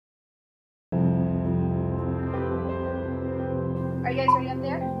Are you guys ready up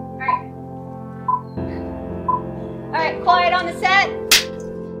there? All right, quiet on the set.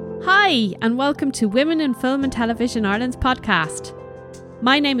 Hi, and welcome to Women in Film and Television Ireland's podcast.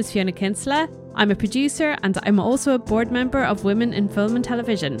 My name is Fiona Kinsella. I'm a producer and I'm also a board member of Women in Film and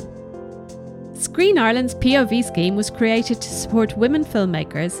Television. Screen Ireland's POV scheme was created to support women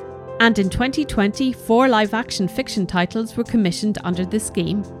filmmakers, and in 2020, 4 live-action fiction titles were commissioned under the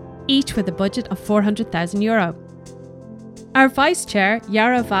scheme, each with a budget of €400,000. Our Vice Chair,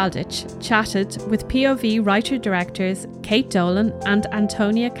 Yara Valdic, chatted with POV writer-directors Kate Dolan and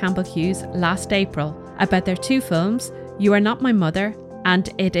Antonia Campbell-Hughes last April about their 2 films, You Are Not My Mother and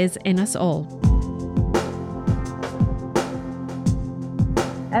It Is In Us All.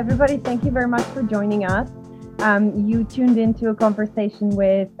 Everybody, thank you very much for joining us. You tuned into a conversation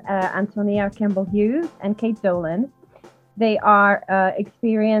with Antonia Campbell-Hughes and Kate Dolan. They are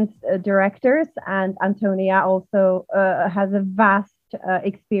experienced directors, and Antonia also has a vast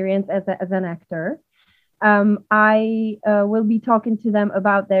experience as an actor. I will be talking to them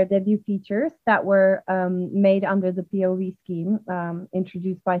about their debut features that were made under the POV scheme,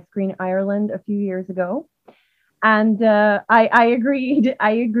 introduced by Screen Ireland a few years ago. And I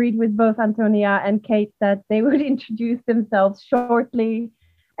agreed with both Antonia and Kate that they would introduce themselves shortly,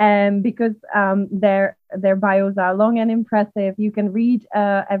 because their bios are long and impressive. You can read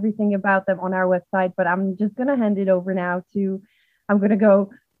everything about them on our website, but I'm just going to hand it over now I'm going to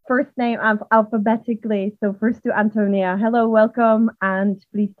go first name alphabetically. So first to Antonia. Hello, welcome, and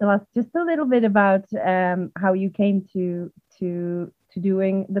please tell us just a little bit about how you came to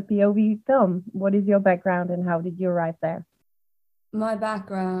doing the POV film. What is your background and how did you arrive there? My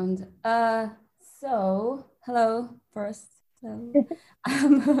background. So hello first.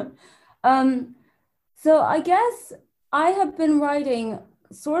 So I guess I have been writing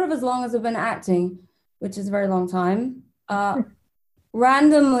sort of as long as I've been acting, which is a very long time.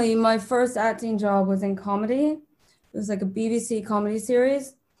 Randomly, my first acting job was in comedy. It was like a BBC comedy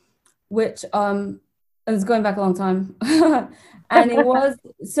series, which it was going back a long time. And it was,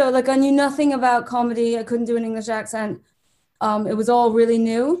 so like I knew nothing about comedy. I couldn't do an English accent. It was all really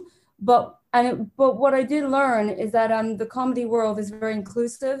new. But what I did learn is that the comedy world is very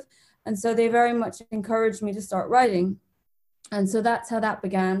inclusive. And so they very much encouraged me to start writing. And so that's how that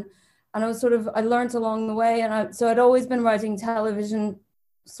began. And I learned along the way. And so I'd always been writing television,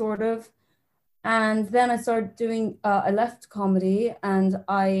 sort of. And then I started doing, I left comedy and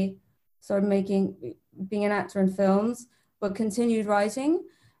I started being an actor in films, but continued writing.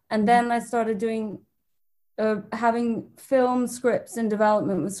 And then I started doing, having film scripts in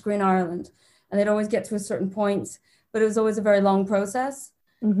development with Screen Ireland. And they'd always get to a certain point, but it was always a very long process.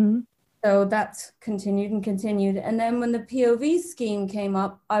 Mm-hmm. So that continued. And then when the POV scheme came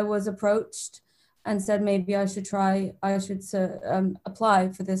up, I was approached and said, maybe I should apply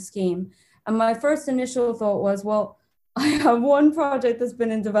for this scheme. And my first initial thought was, well, I have one project that's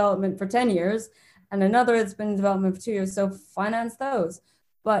been in development for 10 years and another that's been in development for 2 years, so finance those.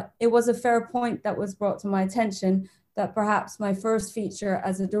 But it was a fair point that was brought to my attention that perhaps my first feature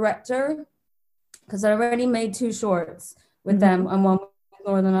as a director, because I already made 2 shorts with them, and one with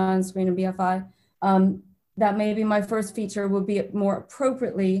Northern Ireland Screen and BFI, that maybe my first feature would be more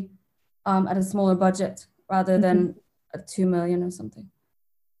appropriately at a smaller budget rather than a 2 million or something.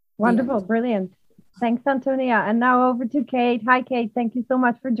 Wonderful, brilliant. Thanks, Antonia. And now over to Kate. Hi, Kate. Thank you so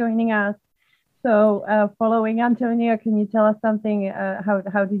much for joining us. So following Antonia, can you tell us something?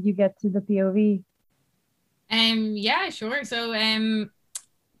 How did you get to the POV? Yeah, sure. So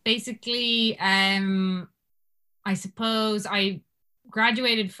basically, I suppose I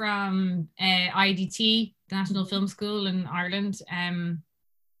graduated from IDT, the National Film School in Ireland,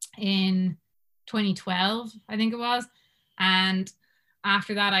 in 2012, I think it was. And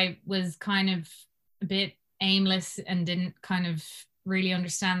after that, I was kind of a bit aimless and didn't kind of really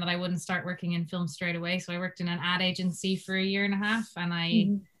understand that I wouldn't start working in film straight away. So I worked in an ad agency for 1.5 years, and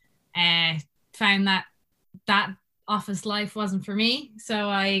I found that office life wasn't for me. So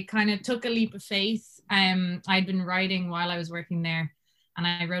I kind of took a leap of faith. I'd been writing while I was working there, and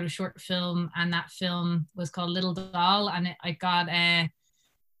I wrote a short film, and that film was called Little Doll, and I got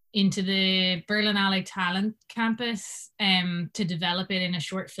into the Berlin Talent Campus to develop it in a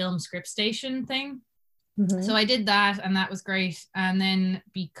short film script station thing. So I did that, and that was great. And then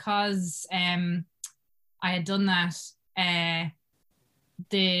because I had done that,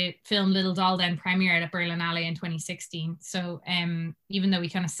 the film Little Doll then premiered at Berlinale in 2016. So even though we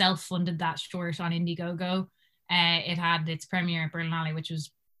kind of self-funded that short on Indiegogo, it had its premiere at Berlinale, which was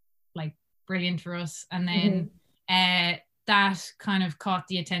like brilliant for us. And then that kind of caught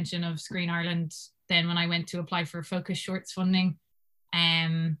the attention of Screen Ireland then when I went to apply for Focus Shorts funding.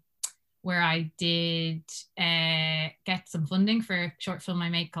 where I did get some funding for a short film I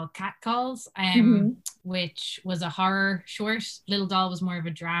made called Cat Calls, which was a horror short. Little Doll was more of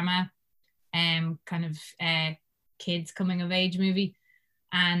a drama, kind of kids coming of age movie,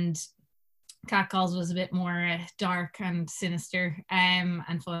 and Cat Calls was a bit more dark and sinister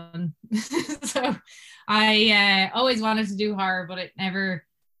and fun. So I always wanted to do horror, but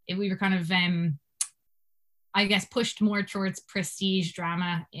we were kind of I guess pushed more towards prestige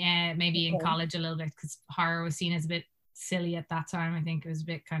drama, maybe in college a little bit, because horror was seen as a bit silly at that time. I think it was a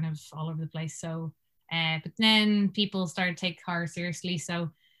bit kind of all over the place. So, but then people started to take horror seriously.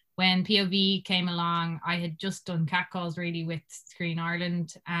 So when POV came along, I had just done Catcalls really with Screen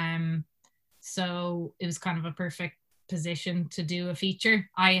Ireland. So it was kind of a perfect position to do a feature.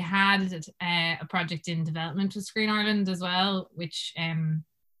 I had a project in development with Screen Ireland as well, which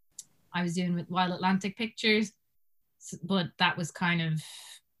I was doing with Wild Atlantic Pictures, but that was kind of,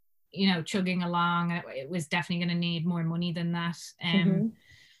 chugging along. It was definitely going to need more money than that.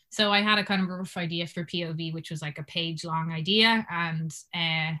 So I had a kind of a rough idea for POV, which was like a page long idea. And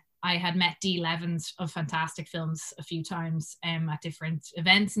I had met Dee Levens of Fantastic Films a few times at different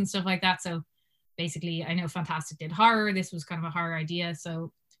events and stuff like that. So basically, I know Fantastic did horror. This was kind of a horror idea.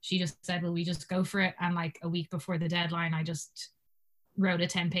 So she just said, well, we just go for it. And like a week before the deadline, I just wrote a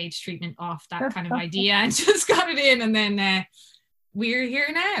 10-page treatment off that kind of idea and just got it in, and then we're here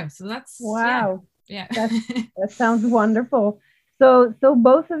now. So that's wow. Yeah. That sounds wonderful. So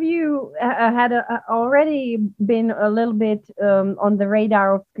both of you had already been a little bit on the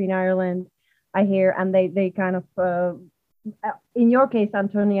radar of Screen Ireland, I hear, and they kind of in your case,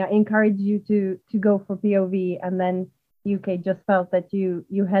 Antonia, encouraged you to go for POV, and then UK just felt that you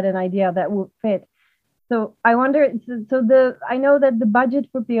had an idea that would fit. So I wonder, I know that the budget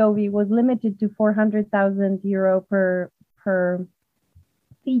for POV was limited to €400,000 per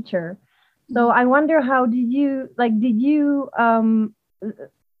feature. So I wonder, how did you,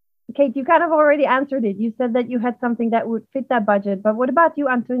 Kate, you kind of already answered it. You said that you had something that would fit that budget, but what about you,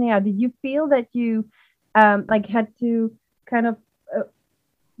 Antonia? Did you feel that you had to kind of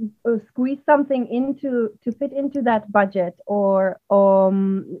squeeze something to fit into that budget, or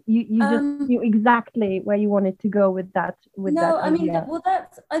you just knew exactly where you wanted to go with that? No, that I mean, idea?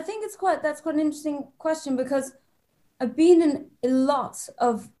 I think that's quite an interesting question, because I've been in a lot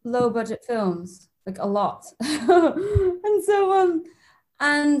of low budget films, like a lot, and so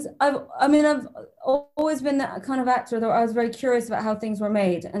and I've always been that kind of actor that I was very curious about how things were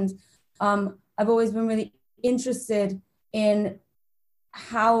made, and I've always been really interested in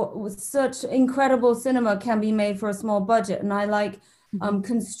how such incredible cinema can be made for a small budget. And I like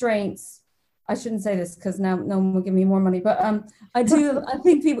constraints. I shouldn't say this because now no one will give me more money, but I do. I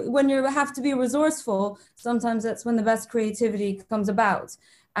think people, when you have to be resourceful, sometimes that's when the best creativity comes about.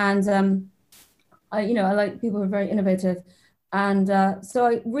 And I like people who are very innovative, and so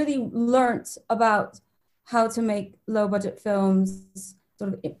I really learnt about how to make low budget films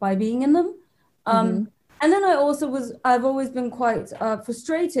sort of by being in them. And then I've always been quite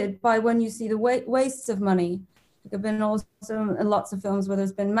frustrated by when you see the wastes of money. I've been also in lots of films where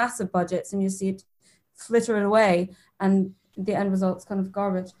there's been massive budgets and you see it flitter it away, and the end result's kind of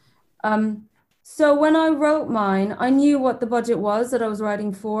garbage. So when I wrote mine, I knew what the budget was that I was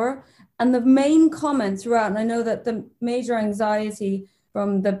writing for. And the main comment throughout, and I know that the major anxiety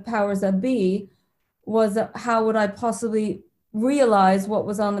from the powers that be was how would I possibly realize what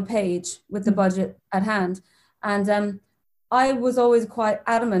was on the page with the budget at hand. And I was always quite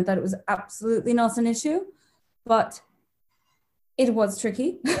adamant that it was absolutely not an issue, but it was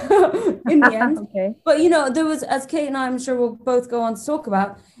tricky in the end. Okay. But there was, as Kate and I, I'm sure we'll both go on to talk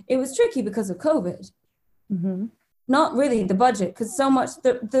about, it was tricky because of COVID. Not really the budget, because so much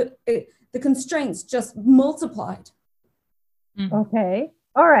the constraints just multiplied. Okay.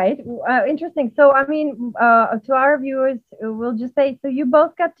 All right. Interesting. So, I mean, to our viewers, we'll just say, so you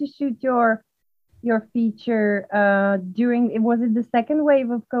both got to shoot your feature was it the second wave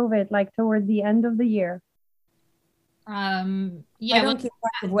of COVID, like toward the end of the year? Yeah. I don't keep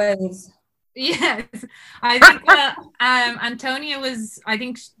track of waves. Yes. I think Antonia I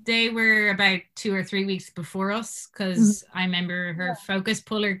think they were about 2 or 3 weeks before us, because I remember her focus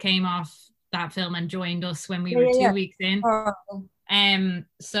puller came off that film and joined us when we were 2 weeks in.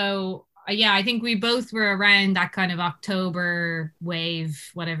 So I think we both were around that kind of October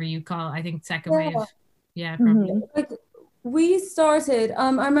wave, whatever you call it. I think second wave. Yeah, probably. Like we started. I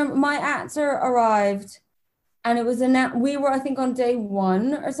remember my actor arrived, and it was we were, I think, on day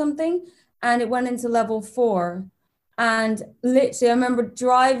 1 or something, and it went into level 4. And literally, I remember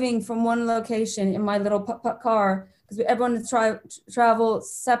driving from one location in my little putt-putt car, because everyone had travel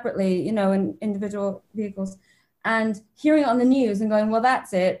separately, you know, in individual vehicles, and hearing it on the news and going, well,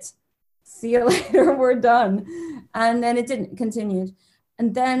 that's it. See you later, we're done. And then it didn't continued.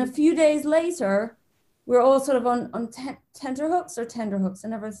 And then a few days later, we're all sort of on tender hooks. I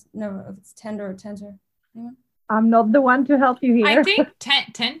never if it's tender or tender. Anyone? I'm not the one to help you here. I think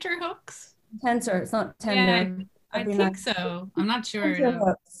tenter hooks. Tenter, it's not tender. Yeah, I think so. I'm not sure.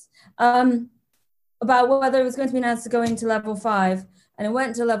 Hooks. About whether it was going to be announced to go into level 5, and it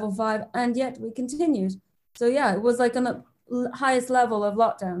went to level 5, and yet we continued. So yeah, it was like on the highest level of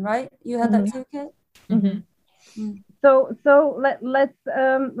lockdown, right? You had that too, Kate? Mm-hmm. So let's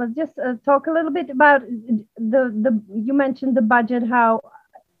just talk a little bit about the you mentioned the budget, how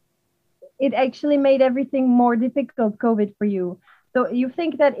it actually made everything more difficult, COVID, for you. So you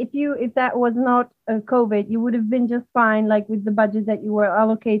think that if that was not COVID, you would have been just fine, like with the budget that you were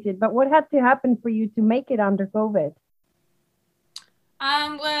allocated. But what had to happen for you to make it under COVID?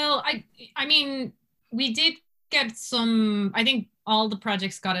 Well, I mean, we did get some, I think all the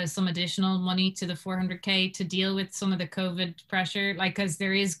projects got us some additional money to the 400K to deal with some of the COVID pressure, like, because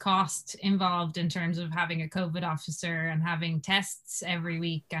there is cost involved in terms of having a COVID officer and having tests every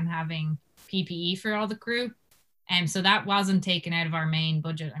week and having PPE for all the crew. So that wasn't taken out of our main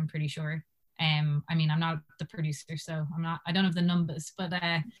budget, I'm pretty sure. I mean, I'm not the producer, so I don't have the numbers, but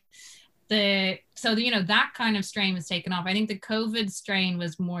you know, that kind of strain was taken off. I think the COVID strain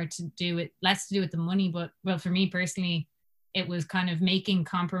was less to do with the money, but well, for me personally, it was kind of making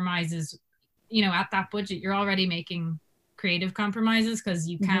compromises. You know, at that budget, you're already making creative compromises because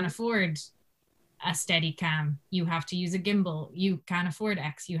you can't afford a steady cam. You have to use a gimbal. You can't afford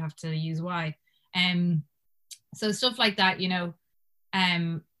X. You have to use Y. So stuff like that, you know,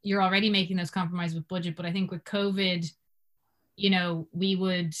 you're already making those compromises with budget. But I think with COVID, you know, we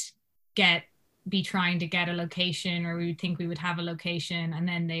would be trying to get a location, or we would think we would have a location, and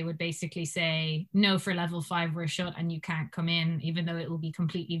then they would basically say, no, for level 5 we're shut and you can't come in, even though it will be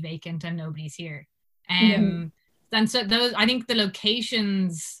completely vacant and nobody's here. And so those, I think the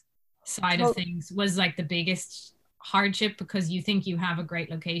locations side of things was like the biggest hardship, because you think you have a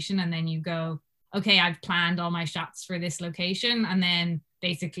great location and then you go, okay, I've planned all my shots for this location, and then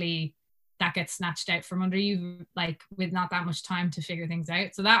basically that gets snatched out from under you, like with not that much time to figure things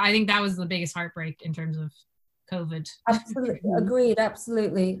out. So that, I think that was the biggest heartbreak in terms of COVID. Absolutely, agreed,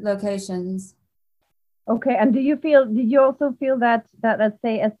 absolutely, locations. Okay, and did you also feel that let's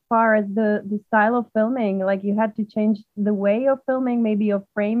say, as far as the style of filming, like you had to change the way of filming, maybe of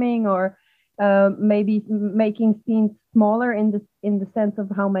framing, or maybe making scenes smaller in the sense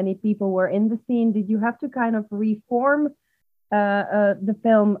of how many people were in the scene? Did you have to kind of reform the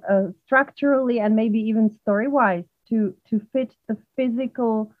film structurally and maybe even story-wise to fit the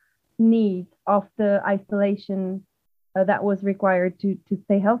physical needs of the isolation that was required to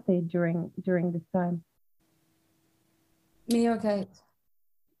stay healthy during this time? Me or Kate?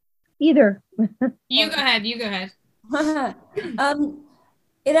 Either. You go ahead.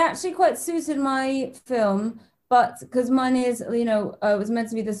 It actually quite suited my film, but because mine is, you know, it was meant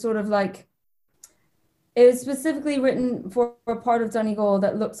to be this sort of like, it was specifically written for a part of Donegal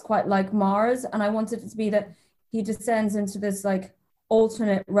that looks quite like Mars, and I wanted it to be that he descends into this like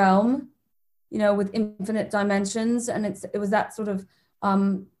alternate realm, you know, with infinite dimensions, and it was that sort of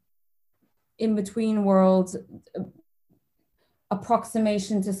in between world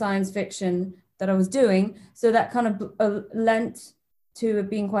approximation to science fiction that I was doing, so that kind of lent to it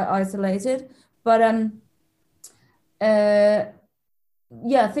being quite isolated. But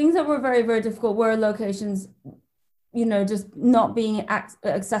yeah, things that were very, very difficult were locations, you know, just not being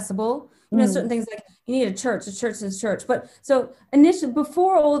accessible. You know, certain things like you need a church is a church. But so initially,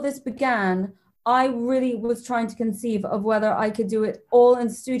 before all this began, I really was trying to conceive of whether I could do it all in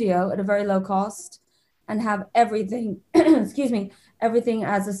studio at a very low cost and have everything, excuse me, everything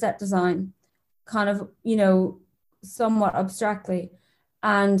as a set design, kind of, you know, somewhat abstractly.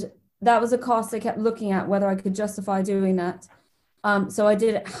 And that was a cost I kept looking at, whether I could justify doing that. So I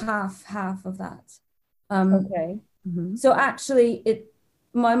did half of that. Okay. So actually,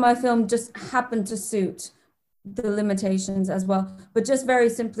 my film just happened to suit the limitations as well. But just very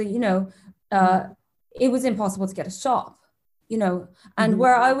simply, you know, it was impossible to get a shop, you know. And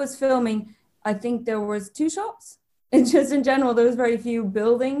where I was filming, I think there was 2 shops. And just in general, there was very few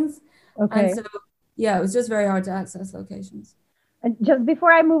buildings. Okay. And so, yeah, it was just very hard to access locations. And just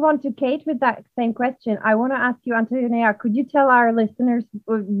before I move on to Kate with that same question, I want to ask you, Antonia, could you tell our listeners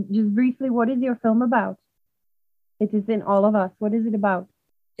just briefly, what is your film about? It is in all of us. What is it about?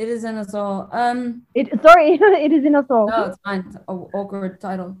 It is in us all. It is in us all. No, it's fine. It's an awkward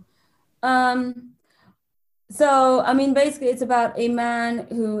title. So, I mean, basically, it's about a man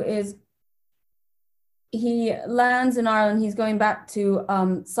he lands in Ireland. He's going back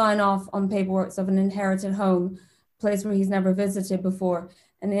to sign off on paperwork of an inherited home, place where he's never visited before.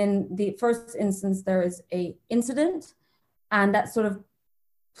 And in the first instance, there is a incident, and that sort of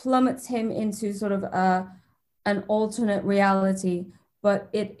plummets him into sort of an alternate reality. But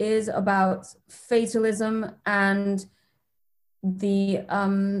it is about fatalism and the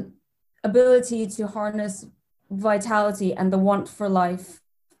ability to harness vitality and the want for life.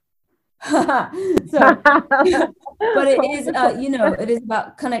 So, but it is, it is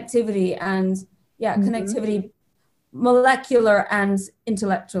about connectivity and connectivity, molecular and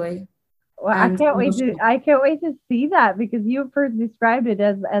intellectually. Well, and I can't wait to see that, because you first described it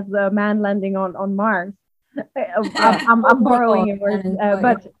as a man landing on Mars. I'm borrowing your words,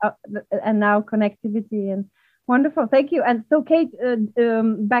 and now connectivity and wonderful. Thank you. And so, Kate,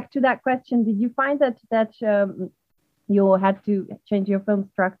 back to that question: did you find that you had to change your film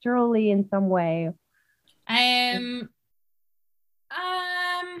structurally in some way? I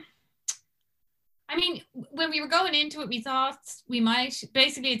mean, when we were going into it, we thought we might.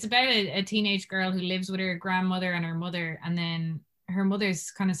 Basically, it's about a teenage girl who lives with her grandmother and her mother, and then her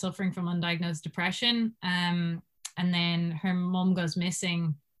mother's kind of suffering from undiagnosed depression. And then her mum goes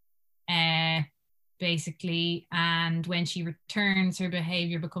missing, basically. And when she returns, her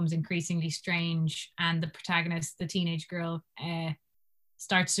behavior becomes increasingly strange. And the protagonist, the teenage girl,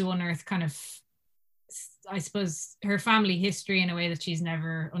 starts to unearth kind of, I suppose, her family history in a way that she's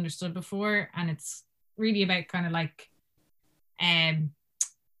never understood before. And it's really about kind of like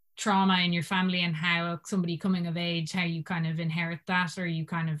trauma in your family and how somebody coming of age, how you kind of inherit that or you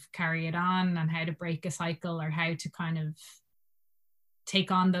kind of carry it on, and how to break a cycle or how to kind of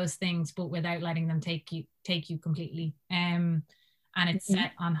take on those things but without letting them take you completely. And it's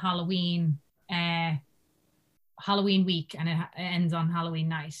set on Halloween week, and it ends on Halloween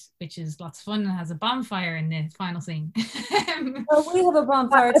night, which is lots of fun and has a bonfire in the final scene. Oh, we have a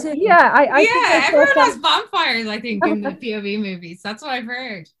bonfire too. Everyone has bonfires, I think, in the POV movies. That's what I've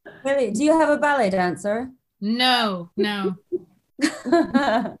heard. Really? Do you have a ballet dancer? No.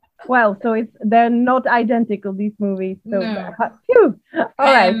 Well, so they're not identical, these movies. So no. All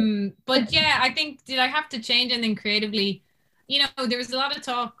right. But yeah, I think, did I have to change anything creatively? There was a lot of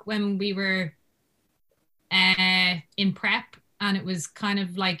talk when we were in prep, and it was kind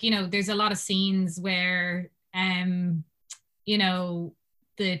of like, there's a lot of scenes where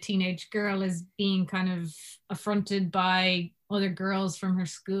the teenage girl is being kind of affronted by other girls from her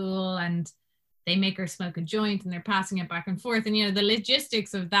school, and they make her smoke a joint and they're passing it back and forth, and the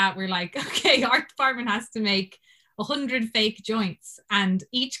logistics of that were like, okay, our department has to make 100 fake joints and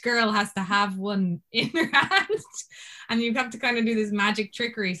each girl has to have one in her hand, and you have to kind of do this magic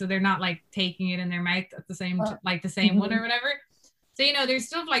trickery so they're not like taking it in their mouth at the same like the same one or whatever. So there's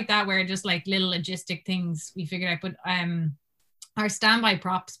stuff like that where just like little logistic things we figured out. But our standby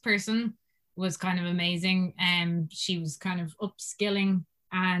props person was kind of amazing, and she was kind of upskilling,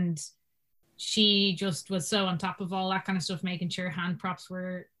 and she just was so on top of all that kind of stuff, making sure hand props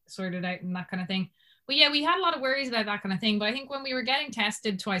were sorted out and that kind of thing. But yeah, we had a lot of worries about that kind of thing. But I think when we were getting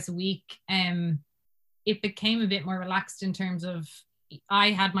tested twice a week, it became a bit more relaxed in terms of, I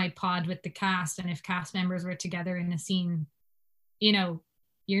had my pod with the cast, and if cast members were together in a scene, you're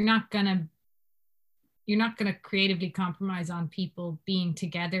not gonna creatively compromise on people being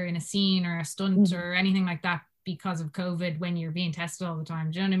together in a scene or a stunt or anything like that because of COVID when you're being tested all the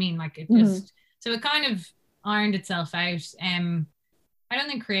time. Do you know what I mean? Like it just, so it kind of ironed itself out. I don't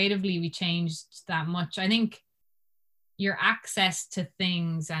think creatively we changed that much. I think your access to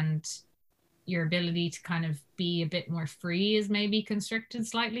things and your ability to kind of be a bit more free is maybe constricted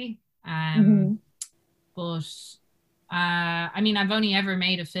slightly. But I mean, I've only ever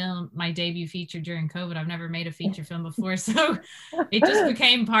made a film, my debut feature during COVID. I've never made a feature film before. So it just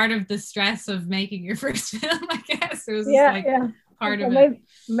became part of the stress of making your first film, I guess. It was part of it.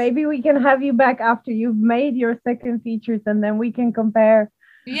 Maybe we can have you back after you've made your second features, and then we can compare.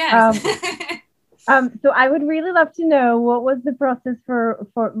 Yes. So I would really love to know, what was the process for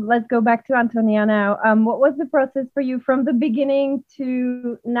let's go back to Antonia now. What was the process for you from the beginning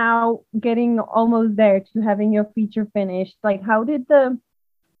to now getting almost there to having your feature finished? Like, how did the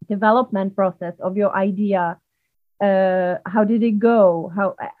development process of your idea, how did it go?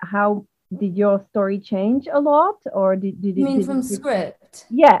 How did your story change a lot, or did it? You mean from script?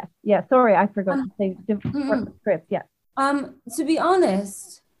 Yeah. Sorry, I forgot to say the script. Yeah. To be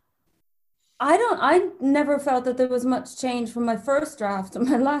honest, I never felt that there was much change from my first draft to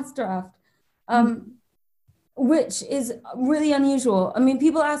my last draft, which is really unusual. I mean,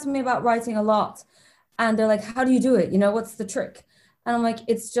 people ask me about writing a lot, And they're like, how do you do it? You know, what's the trick? And I'm like,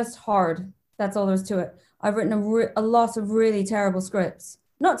 it's just hard. That's all there is to it. I've written a lot of really terrible scripts.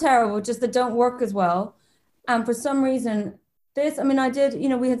 Not terrible, just that don't work as well. And for some reason, I did,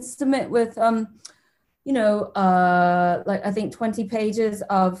 we had to submit with, like I think 20 pages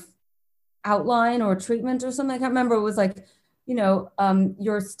of outline or treatment or something. I can't remember. It was like,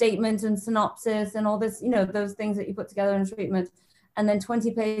 your statement and synopsis and all this, those things that you put together in treatment, and then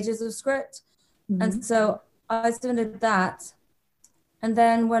 20 pages of script. Mm-hmm. And so I submitted that. And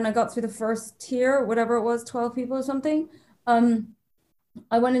then when I got through the first tier, whatever it was, 12 people or something,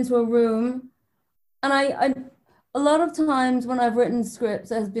 I went into a room, and I a lot of times when I've written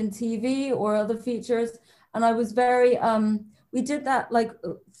scripts, it has been TV or other features. And I was very, we did that like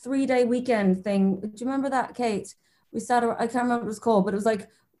 3-day weekend thing. Do you remember that, Kate? We sat, I can't remember what it was called, but it was like,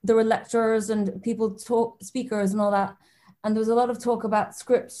 there were lecturers and speakers and all that. And there was a lot of talk about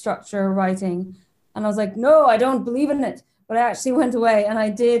script structure writing. And I was like, no, I don't believe in it. But I actually went away and I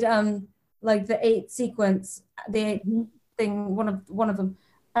did like the 8 sequence, the 8 thing, one of them.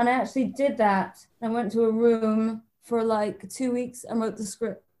 And I actually did that. I went to a room for like 2 weeks and wrote the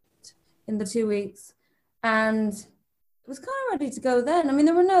script in the 2 weeks. And it was kind of ready to go then. I mean,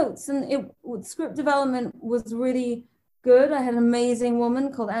 there were notes, and script development was really good. I had an amazing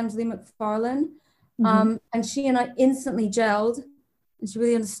woman called Antonia McFarlane. And she and I instantly gelled, and she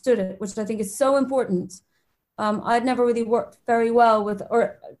really understood it, which I think is so important. I'd never really worked very well with,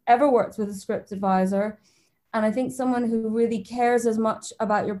 or ever worked with, a script advisor. And I think someone who really cares as much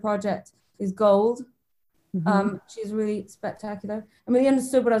about your project is gold. She's really spectacular. I really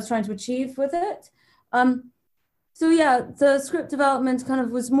understood what I was trying to achieve with it. So yeah, the script development kind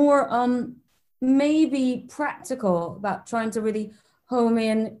of was more maybe practical, about trying to really home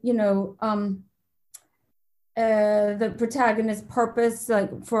in, the protagonist's purpose,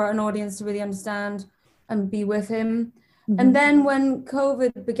 like for an audience to really understand and be with him. And then when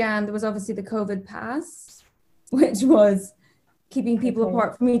COVID began, there was obviously the COVID pass, which was keeping people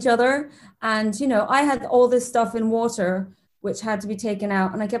apart from each other. And, I had all this stuff in water, which had to be taken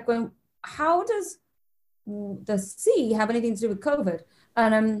out. And I kept going, how does the sea have anything to do with COVID?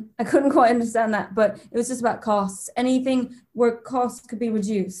 And I couldn't quite understand that, but it was just about costs. Anything where costs could be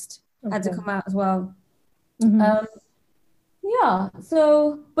reduced had to come out as well. Yeah,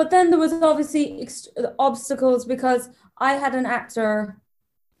 so, but then there was obviously obstacles, because I had an actor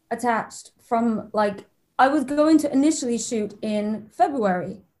attached from, like, I was going to initially shoot in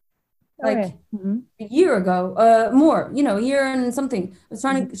February, like a year ago, more, a year and something. I was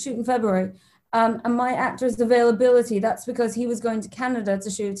trying to shoot in February. And my actor's availability, that's because he was going to Canada to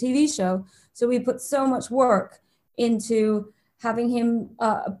shoot a TV show. So we put so much work into having him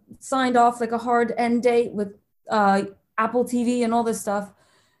signed off like a hard end date with Apple TV and all this stuff.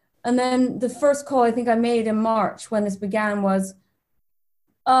 And then the first call I think I made in March when this began was,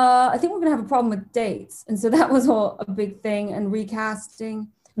 I think we're going to have a problem with dates. And so that was all a big thing, and recasting.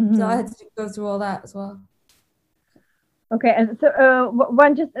 So I had to go through all that as well. Okay, and so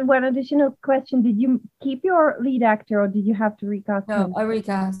one additional question: did you keep your lead actor, or did you have to recast him? No, I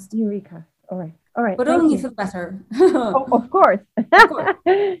recast. You recast. All right. But only for the better. Of course. Of course.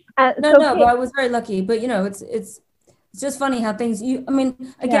 But I was very lucky. But it's just funny how things.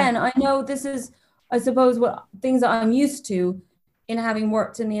 Again, I know this is, I suppose, what things that I'm used to in having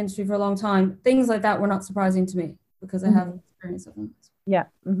worked in the industry for a long time. Things like that were not surprising to me, because I have experience of them. Yeah.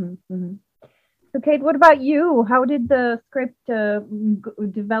 So Kate, what about you? How did the script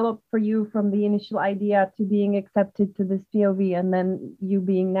develop for you from the initial idea to being accepted to this POV, and then you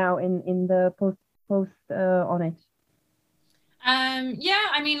being now in the post on it?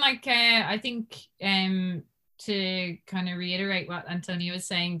 I think to kind of reiterate what Antonia was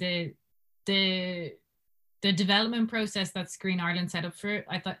saying, the development process that Screen Ireland set up for it,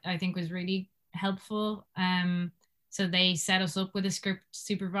 I think was really helpful. So they set us up with a script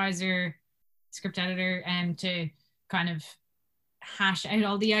supervisor, script editor, to kind of hash out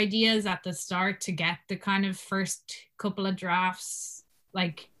all the ideas at the start to get the kind of first couple of drafts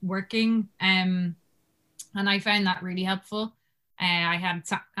like working. And I found that really helpful. I had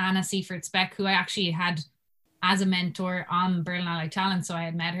Anna Seifert Speck, who I actually had as a mentor on Berlin Ally Talent. So I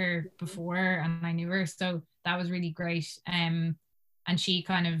had met her before and I knew her. So that was really great. And she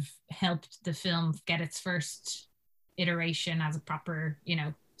kind of helped the film get its first iteration as a proper,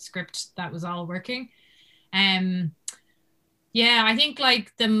 script that was all working. I think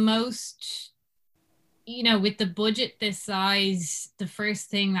like the most, with the budget this size, the first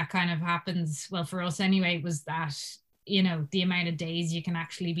thing that kind of happens, well, for us anyway, was that, the amount of days you can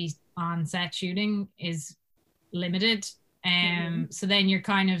actually be on set shooting is limited. So then you're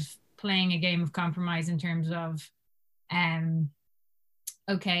kind of playing a game of compromise in terms of,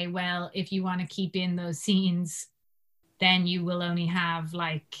 okay, well, if you want to keep in those scenes, then you will only have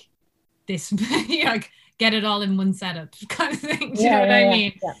like this, like get it all in one setup kind of thing. Do you know what I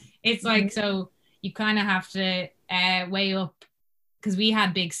mean? Yeah. It's like, so you kind of have to weigh up, because we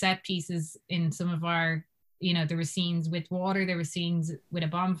had big set pieces in some of our, you know, there were scenes with water, there were scenes with a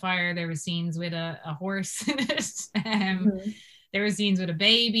bonfire, there were scenes with a horse in it, there were scenes with a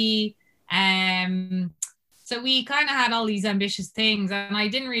baby. So we kind of had all these ambitious things, and I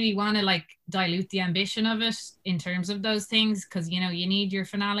didn't really want to like dilute the ambition of it in terms of those things, because, you know, you need your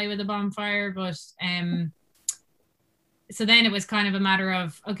finale with a bonfire. But so then it was kind of a matter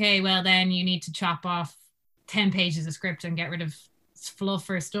of, okay, well, then you need to chop off 10 pages of script and get rid of fluff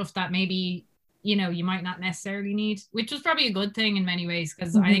or stuff that maybe, you know, you might not necessarily need, which was probably a good thing in many ways,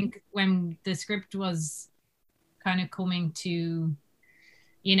 because I think when the script was kind of coming to,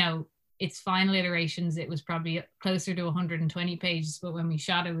 you know, its final iterations, it was probably closer to 120 pages, but when we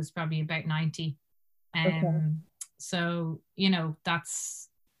shot it was probably about 90. So, you know, that's,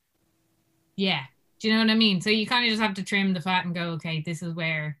 yeah, do you know what I mean? So you kind of just have to trim the fat and go, okay, this is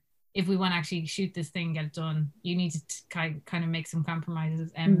where, if we want to actually shoot this thing, get it done, you need to kind of make some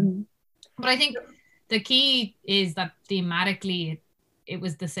compromises. But I think the key is that thematically it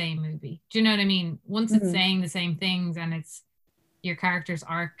was the same movie. Do you know what I mean? Once it's saying the same things and it's, your character's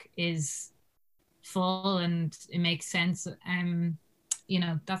arc is full and it makes sense, you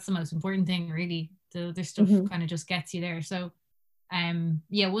know, that's the most important thing, really. The other stuff kind of just gets you there. So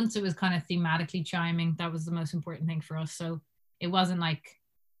yeah, once it was kind of thematically chiming, that was the most important thing for us. So it wasn't like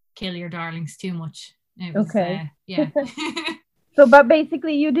kill your darlings too much. It was, yeah. So, but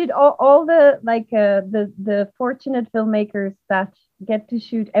basically you did all the like the fortunate filmmakers that get to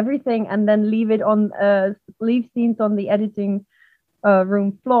shoot everything and then leave it on leave scenes on the editing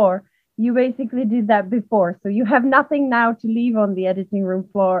room floor. You basically did that before, so you have nothing now to leave on the editing room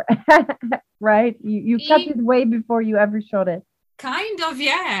floor. Right? You cut it way before you ever shot it. Kind of,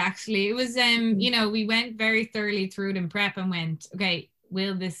 yeah, actually. It was you know, we went very thoroughly through it in prep and went, okay,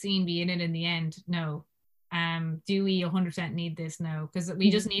 will this scene be in it in the end? No. Do we 100% need this? No, because we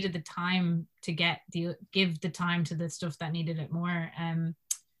just needed the time to give the time to the stuff that needed it more.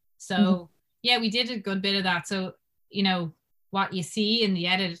 So yeah, we did a good bit of that. So, you know, what you see in the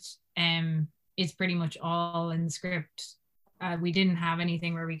edit is pretty much all in the script. We didn't have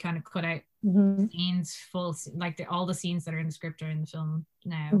anything where we kind of cut out scenes full, like all the scenes that are in the script are in the film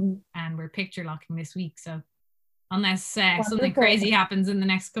now, and we're picture locking this week. So unless something crazy happens in the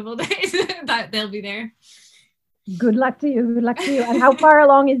next couple of days, that they'll be there. Good luck to you. Good luck to you. And how far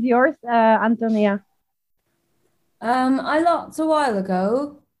along is yours, Antonia? I locked a while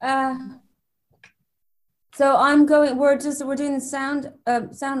ago. So we're doing the sound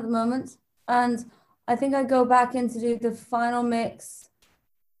at the moment, and I think I go back in to do the final mix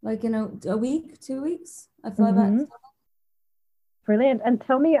like in a week, 2 weeks. I fly back. Brilliant. And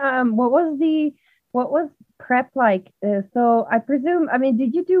tell me, what was prep like? So I presume, I mean,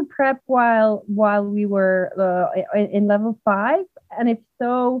 did you do prep while we were in level 5? And if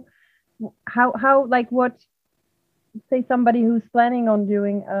so, how like what? Say somebody who's planning on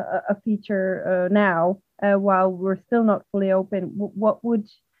doing a feature now, while we're still not fully open, what would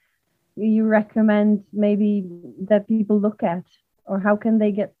you recommend maybe that people look at, or how can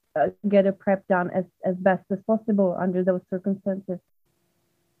they get a prep done as best as possible under those circumstances?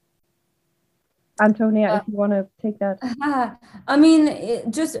 Antonia, if you want to take that. I mean,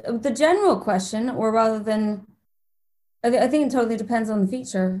 just the general question, or rather than, I think it totally depends on the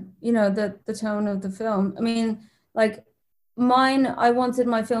feature, you know, the tone of the film. I mean, like mine, I wanted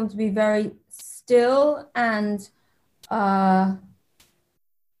my film to be very still and I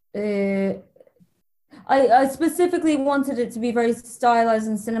specifically wanted it to be very stylized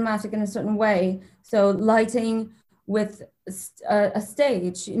and cinematic in a certain way. So lighting with a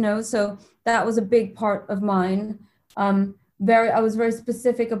stage, you know, so that was a big part of mine. I was very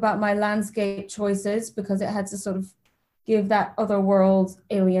specific about my landscape choices because it had to sort of give that other world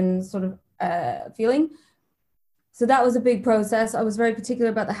alien sort of feeling. So that was a big process. I was very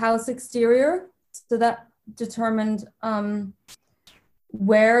particular about the house exterior. So that determined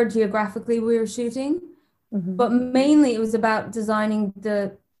where geographically we were shooting. But mainly it was about designing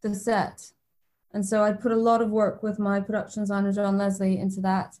the set. And so I put a lot of work with my production designer, John Leslie, into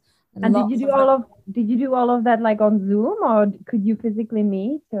that. And did you do all of that like on Zoom, or could you physically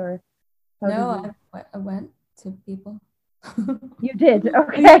meet, or? No, I went to people. You did?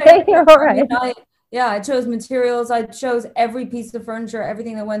 Okay, all right. I chose materials. I chose every piece of furniture,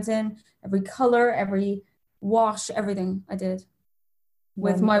 everything that went in, every color, every wash, everything I did.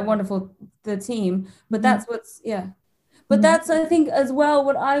 with my wonderful the team. But that's what's But Mhm. that's, I think, as well,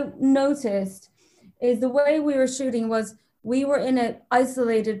 what I noticed is the way we were shooting was we were in an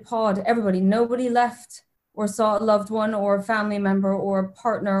isolated pod. Everybody, nobody left or saw a loved one or a family member or a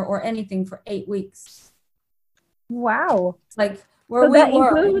partner or anything for 8 weeks. Wow. Like where So we that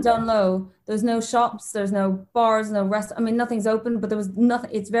were in includes- Dunlow, there's no shops, there's no bars, no rest. I mean, nothing's open, but there was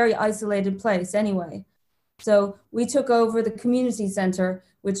nothing. It's a very isolated place anyway. So we took over the community center,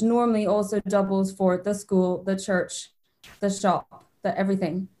 which normally also doubles for the school, the church, the shop, the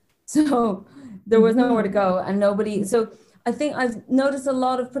everything. So there was nowhere to go and nobody. So I think I've noticed a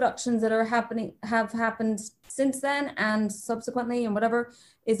lot of productions that have happened since then and subsequently and whatever,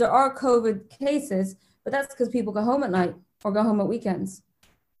 is there are COVID cases, but that's because people go home at night or go home at weekends.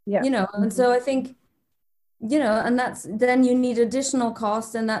 Yeah. You know, and so I think, you know, and that's, then you need additional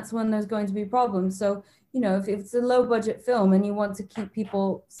costs, and that's when there's going to be problems. So, you know, if it's a low budget film and you want to keep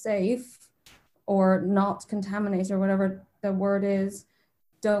people safe or not contaminate or whatever the word is,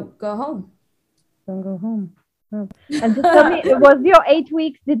 don't go home. Don't go home. Oh. And just tell me, was your 8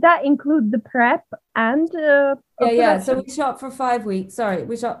 weeks, did that include the prep and Yeah. So we shot for 5 weeks. Sorry,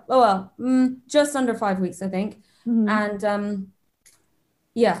 we shot, just under 5 weeks, I think. And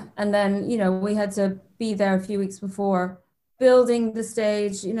and then, you know, we had to be there a few weeks before, building the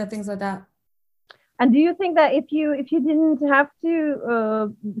stage, you know, things like that. And do you think that if you didn't have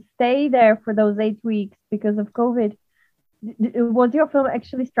to stay there for those 8 weeks because of COVID, was your film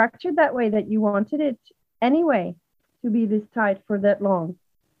actually structured that way, that you wanted it anyway to be this tight for that long?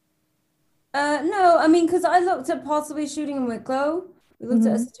 No, I mean, because I looked at possibly shooting in Wicklow. We looked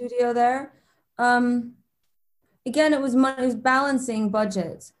at a studio there. Again, it was money, it was balancing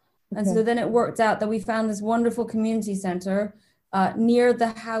budget. And so then it worked out that we found this wonderful community center near the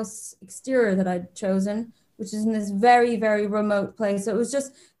house exterior that I'd chosen, which is in this very, very remote place. So it was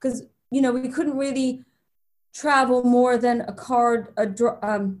just because, you know, we couldn't really travel more than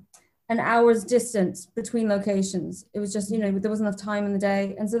an hour's distance between locations. It was just, you know, there wasn't enough time in the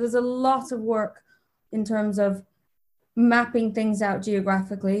day. And so there's a lot of work in terms of mapping things out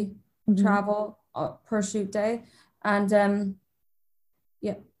geographically, travel per shoot day. And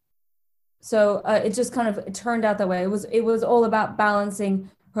so it just kind of, it turned out that way. It was all about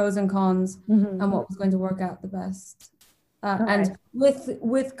balancing pros and cons and what was going to work out the best. And with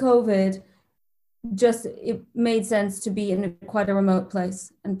COVID, just it made sense to be in quite a remote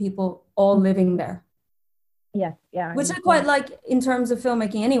place and people all living there. Yes, yeah. Which I quite like in terms of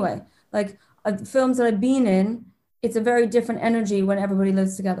filmmaking anyway. Like films that I've been in, it's a very different energy when everybody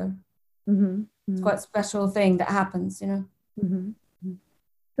lives together. It's quite a special thing that happens, you know.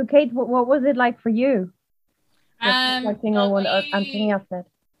 So Kate, what was it like for you? Reflecting on what Antonia said.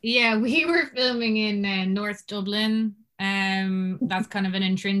 Yeah, we were filming in North Dublin. That's kind of an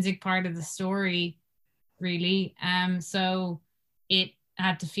intrinsic part of the story, really. So it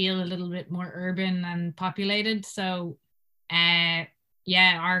had to feel a little bit more urban and populated. So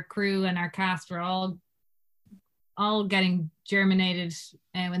our crew and our cast were all getting germinated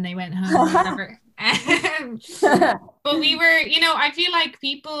when they went home or whatever. But we were, you know, I feel like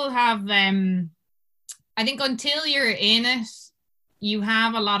people have I think until you're in it, you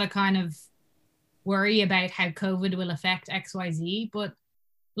have a lot of kind of worry about how COVID will affect XYZ. But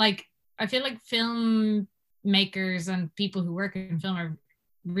like, I feel like filmmakers and people who work in film are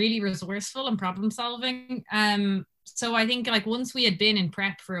really resourceful and problem solving. So I think like once we had been in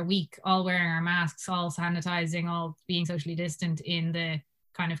prep for a week, all wearing our masks, all sanitizing, all being socially distant in the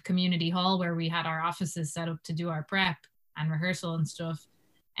kind of community hall where we had our offices set up to do our prep and rehearsal and stuff,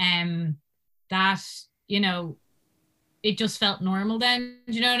 that, you know, it just felt normal then.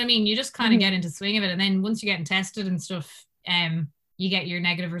 Do you know what I mean? You just kind of get into the swing of it. And then once you're getting tested and stuff, you get your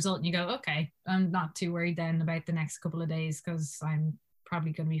negative result and you go, okay, I'm not too worried then about the next couple of days because I'm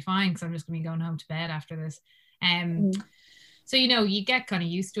probably going to be fine because I'm just going to be going home to bed after this. So, you know, you get kind of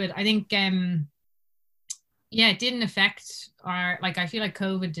used to it. I think, it didn't affect I feel like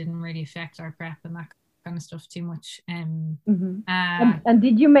COVID didn't really affect our prep and that kind of stuff too much. And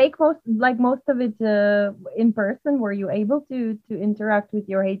did you make most of it in person? Were you able to interact with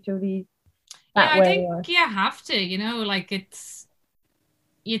your HODs that way? I think you have to, you know, like it's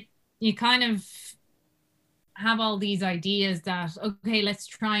you kind of have all these ideas that, okay, let's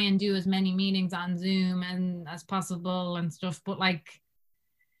try and do as many meetings on Zoom and as possible and stuff, but like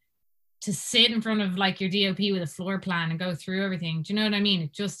to sit in front of like your DOP with a floor plan and go through everything, do you know what I mean?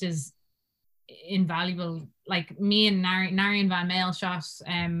 It just is invaluable. Like me and Narian Van Mail shot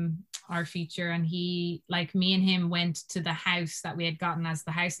our feature, and me and him went to the house that we had gotten as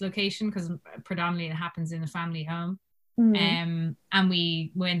the house location because predominantly it happens in a family home. And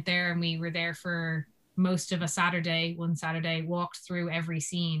we went there and we were there for most of a Saturday, one Saturday, walked through every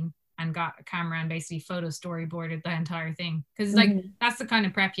scene and got a camera and basically photo storyboarded the entire thing. Because like that's the kind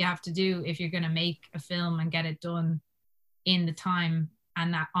of prep you have to do if you're going to make a film and get it done in the time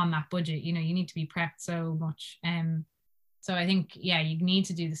and that on that budget. You know, you need to be prepped so much. So I think, yeah, you need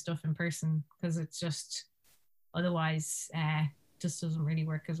to do the stuff in person because it's just otherwise just doesn't really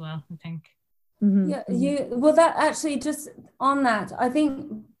work as well, I think. Well, that actually, just on that, I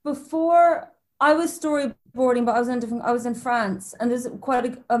think before I was storyboarding, but I was in France, and there's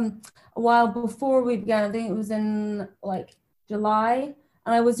quite a while before we began. I think it was in like July,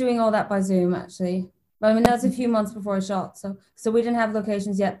 and I was doing all that by Zoom actually. But I mean, that's a few months before I shot, so we didn't have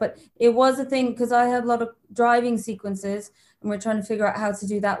locations yet, but it was a thing because I had a lot of driving sequences, and we're trying to figure out how to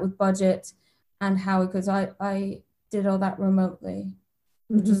do that with budget and how, because I did all that remotely,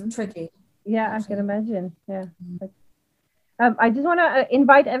 which was tricky. Yeah, I can imagine. Yeah. I just want to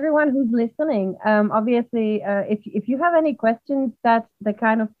invite everyone who's listening. Obviously, if you have any questions that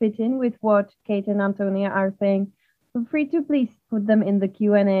kind of fit in with what Kate and Antonia are saying, feel free to please put them in the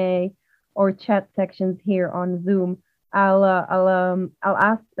Q&A or chat sections here on Zoom. I'll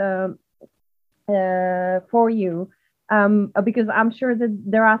ask for you. Because I'm sure that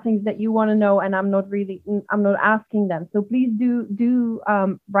there are things that you want to know and I'm not asking them. So please do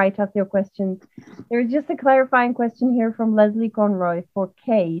write us your questions. There's just a clarifying question here from Leslie Conroy for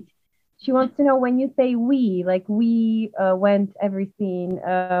Kate. She wants to know, when you say we, like we went every scene,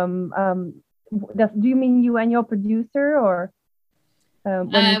 do you mean you and your producer, or?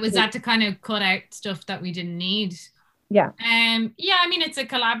 Was that to kind of cut out stuff that we didn't need? Yeah. Yeah, I mean, it's a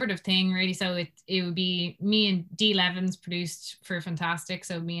collaborative thing, really. So it would be me and Dee Levins produced for Fantastic.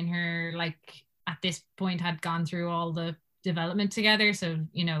 So me and her, like, at this point had gone through all the development together. So,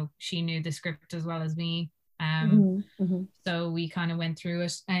 you know, she knew the script as well as me. So we kind of went through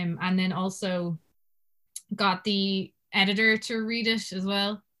it. And then also got the editor to read it as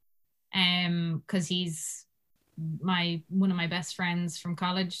well. Because he's one of my best friends from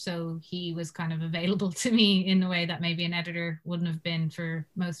college, so he was kind of available to me in a way that maybe an editor wouldn't have been for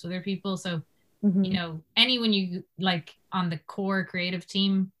most other people. So you know, anyone you like on the core creative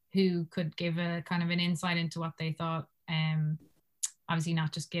team who could give a kind of an insight into what they thought, obviously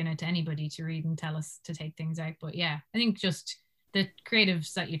not just giving it to anybody to read and tell us to take things out, but yeah, I think just the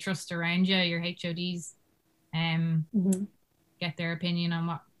creatives that you trust around you, your HODs, get their opinion on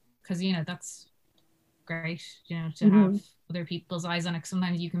what, because you know that's great, you know, to have other people's eyes on it.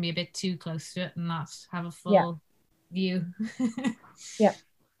 Sometimes you can be a bit too close to it and not have a full view. Yeah.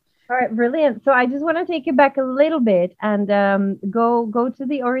 All right, brilliant. So I just want to take you back a little bit and go to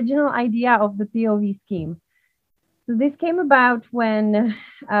the original idea of the POV scheme. So this came about when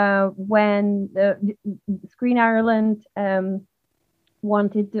Screen Ireland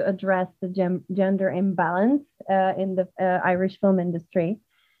wanted to address the gender imbalance in the Irish film industry.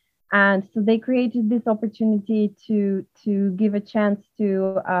 And so they created this opportunity to give a chance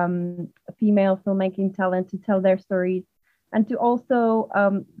to female filmmaking talent to tell their stories, and to also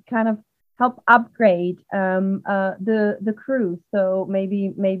kind of help upgrade the crew. So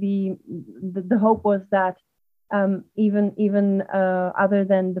maybe the hope was that even other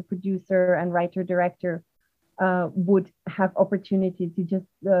than the producer and writer director would have opportunity to just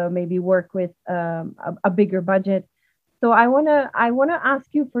maybe work with a bigger budget. So I wanna ask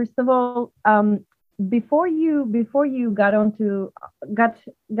you, first of all, before you got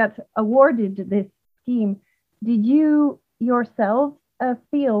awarded this scheme, did you yourself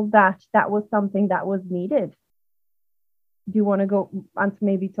feel that was something that was needed? Do you want to go and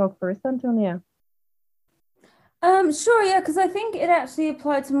maybe talk first, Antonia? Sure, yeah, because I think it actually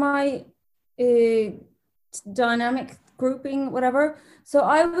applied to my dynamic grouping, whatever. So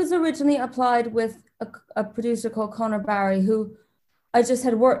I was originally applied with a producer called Conor Barry, who I just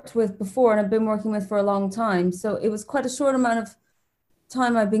had worked with before and I've been working with for a long time. So it was quite a short amount of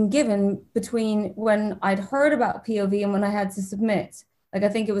time I've been given between when I'd heard about POV and when I had to submit. Like, I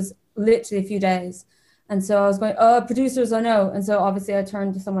think it was literally a few days. And so I was going, producers I know. And so obviously I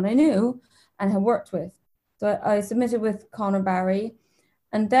turned to someone I knew and had worked with. So I submitted with Conor Barry.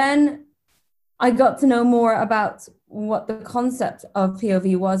 And then I got to know more about what the concept of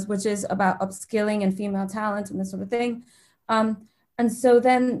POV was, which is about upskilling and female talent and this sort of thing. And so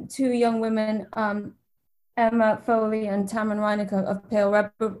then two young women, Emma Foley and Tamron Reinicke of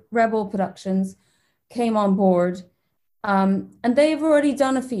Pale Rebel Productions, came on board. And they've already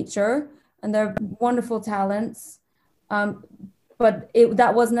done a feature and they're wonderful talents. But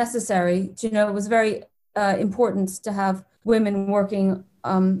that was necessary. You know, it was very important to have women working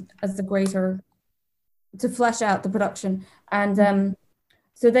as the greater to flesh out the production. And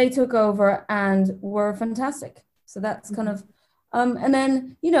so they took over and were fantastic. So that's kind of, and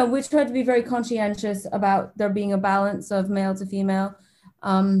then, you know, we tried to be very conscientious about there being a balance of male to female.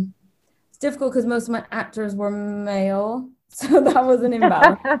 It's difficult because most of my actors were male. So that was an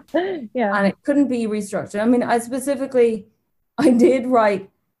imbalance. Yeah. And it couldn't be restructured. I mean, I did write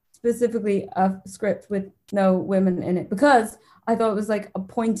specifically a script with no women in it because I thought it was like a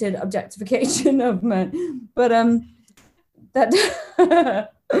pointed objectification of men. But that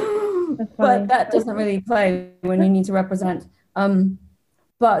but that doesn't really play when you need to represent.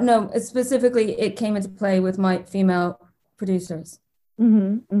 But no, specifically it came into play with my female producers.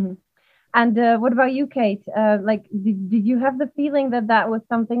 Mm-hmm, mm-hmm. And what about you, Kate? Like, did you have the feeling that that was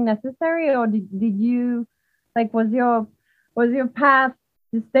something necessary, or did you, like, was your path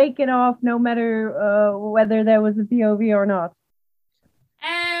just taken off no matter whether there was a POV or not?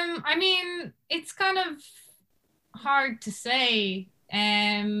 I mean, it's kind of hard to say.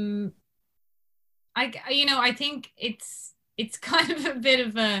 I think it's kind of a bit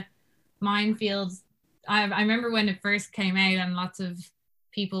of a minefield. I remember when it first came out and lots of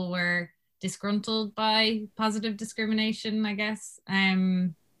people were disgruntled by positive discrimination, I guess.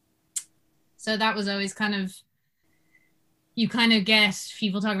 So that was always kind of, you kind of get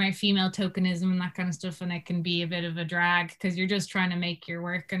people talking about female tokenism and that kind of stuff, and it can be a bit of a drag because you're just trying to make your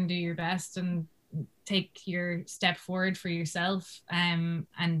work and do your best and take your step forward for yourself, and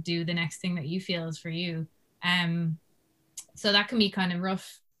do the next thing that you feel is for you. So that can be kind of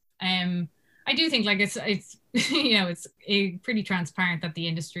rough. I do think like it's you know, it's pretty transparent that the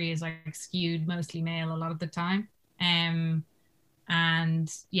industry is like skewed mostly male a lot of the time. And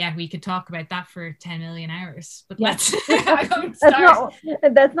yeah, we could talk about that for 10 million hours, but let's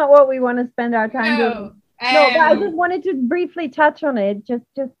that's not what we want to spend our time doing. No, but I just wanted to briefly touch on it, just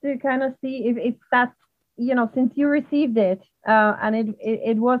to kind of see if that's, you know, since you received it, and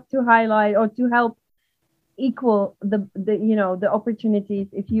it was to highlight or to help equal the you know, the opportunities,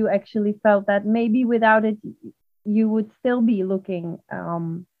 if you actually felt that maybe without it you would still be looking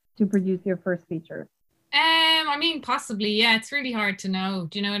to produce your first feature. I mean, possibly, yeah. It's really hard to know.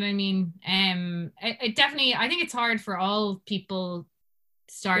 Do you know what I mean? It definitely, I think it's hard for all people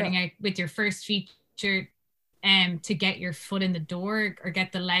starting out with your first feature, to get your foot in the door or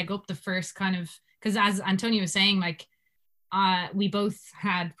get the leg up the first kind of, because as Antonia was saying, like, we both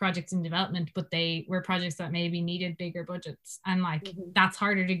had projects in development, but they were projects that maybe needed bigger budgets, and like that's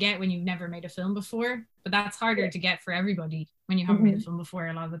harder to get when you've never made a film before, but that's harder to get for everybody when you haven't made a film before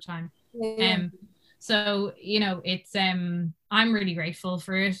a lot of the time. So, you know, it's I'm really grateful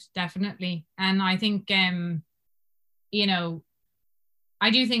for it, definitely. And I think you know, I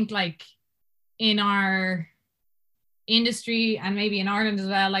do think like in our industry and maybe in Ireland as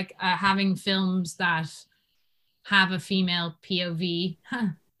well, like having films that have a female POV,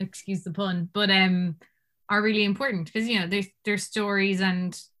 excuse the pun, but are really important because, you know, there's stories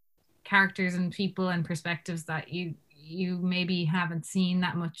and characters and people and perspectives that you maybe haven't seen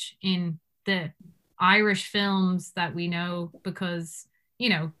that much in the Irish films that we know, because, you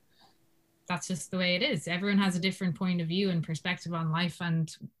know, that's just the way it is. Everyone has a different point of view and perspective on life,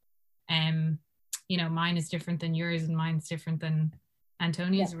 and you know, mine is different than yours and mine's different than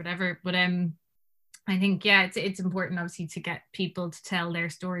Antonia's or whatever, but I think, yeah, it's important obviously to get people to tell their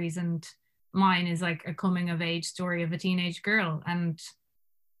stories, and mine is like a coming of age story of a teenage girl, and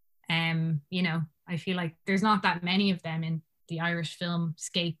you know, I feel like there's not that many of them in the Irish film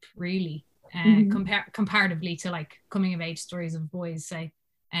scape really, comparatively to like coming of age stories of boys, say.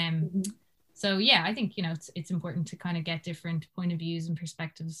 So yeah, I think, you know, it's important to kind of get different point of views and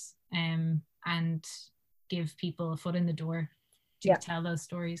perspectives, and give people a foot in the door to tell those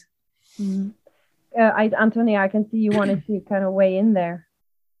stories. Antonia, I can see you wanted to kind of weigh in there.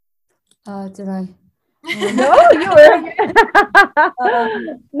 Did I? No, you were.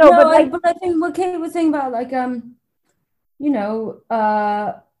 But I think what Kate was saying about like you know,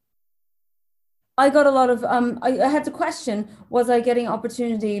 I got a lot of I had to question, was I getting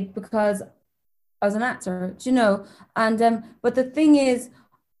opportunity because I was an actor, do you know? And but the thing is,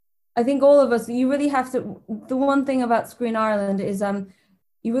 I think all of us, you really have to, the one thing about Screen Ireland is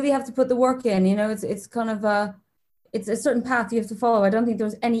you really have to put the work in, you know. It's kind of it's a certain path you have to follow. I don't think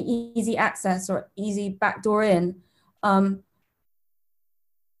there's any easy access or easy backdoor in. So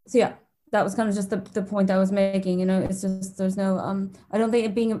yeah, that was kind of just the point I was making, you know. It's just, there's no, I don't think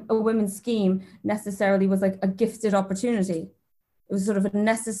it being a women's scheme necessarily was like a gifted opportunity. It was sort of a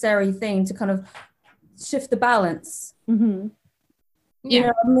necessary thing to kind of shift the balance. You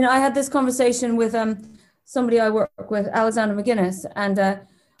know, I mean, I had this conversation with somebody I work with, Alexander McGuinness, and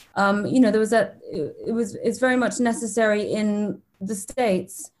There was it's very much necessary in the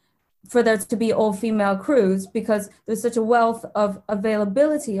States for there to be all female crews, because there's such a wealth of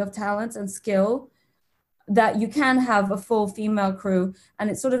availability of talent and skill that you can have a full female crew. And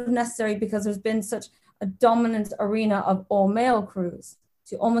it's sort of necessary because there's been such a dominant arena of all male crews.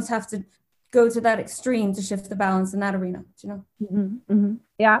 So you almost have to go to that extreme to shift the balance in that arena,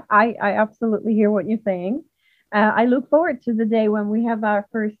 Yeah, I absolutely hear what you're saying. I look forward to the day when we have our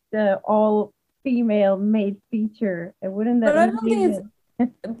first all female made feature. Wouldn't that be amazing?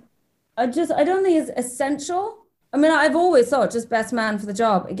 I don't think it's essential. I mean, I've always thought just best man for the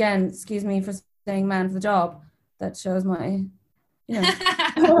job. Again, excuse me for saying man for the job. That shows my, yeah.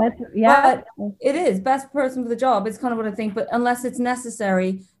 But it is best person for the job. It's kind of what I think. But unless it's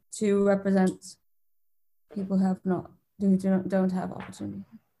necessary to represent people who don't have opportunity.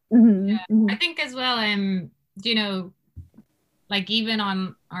 I think as well, like even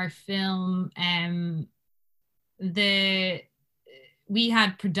on our film, we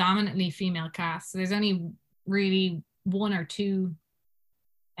had predominantly female cast. So there's only really one or two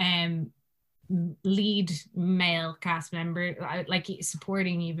lead male cast member, like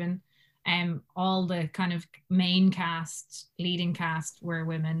supporting even. All the kind of main cast, leading cast were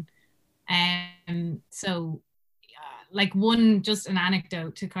women. So like just an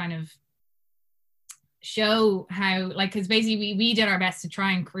anecdote to kind of show how, like, because basically we did our best to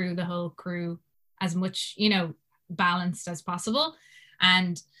try and crew the whole crew as much, balanced as possible.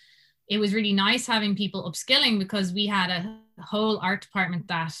 And it was really nice having people upskilling, because we had a whole art department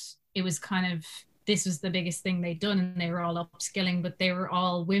that it was kind of, this was the biggest thing they'd done, and they were all upskilling, but they were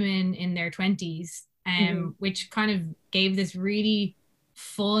all women in their 20s, which kind of gave this really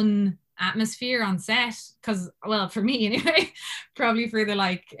fun atmosphere on set. Because, well, for me anyway, probably for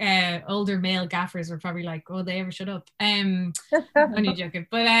the older male gaffers were probably like, oh, they ever shut up. Only joking.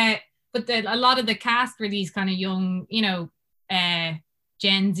 But a lot of the cast were these kind of young,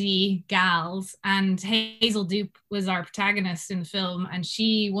 Gen Z gals, and Hazel Dupe was our protagonist in the film. And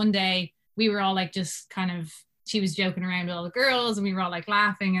she, one day, we were all like, just kind of, she was joking around with all the girls, and we were all like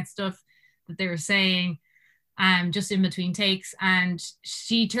laughing at stuff that they were saying, just in between takes. And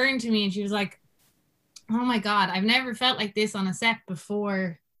she turned to me and she was like, oh my God, I've never felt like this on a set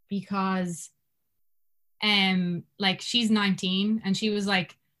before, because like she's 19, and she was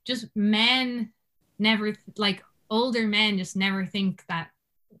like, just men never, like older men just never think that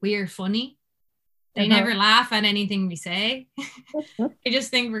we're funny. They never laugh at anything we say. They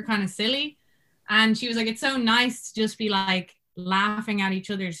just think we're kind of silly. And she was like, it's so nice to just be like laughing at each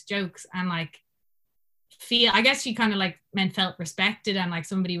other's jokes and like feel, I guess she kind of like felt respected, and like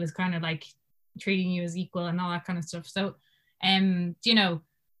somebody was kind of like treating you as equal and all that kind of stuff. So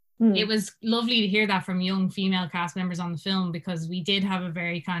it was lovely to hear that from young female cast members on the film, because we did have a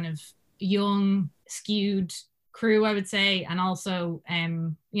very kind of young, skewed crew, I would say, and also a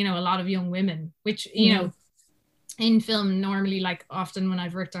lot of young women, which in film normally, like often when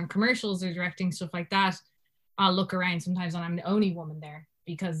I've worked on commercials or directing stuff like that, I'll look around sometimes and I'm the only woman there,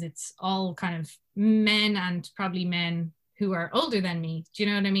 because it's all kind of men, and probably men who are older than me. Do you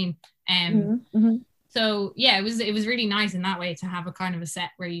know what I mean? So yeah, it was really nice in that way to have a kind of a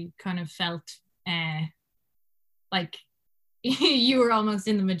set where you kind of felt like you were almost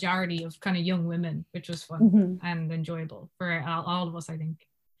in the majority of kind of young women, which was fun and enjoyable for all of us, I think.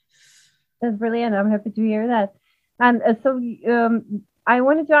 That's brilliant. I'm happy to hear that. And I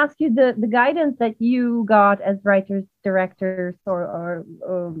wanted to ask you the guidance that you got as writers, directors, or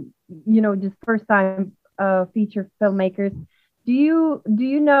just first time feature filmmakers. Do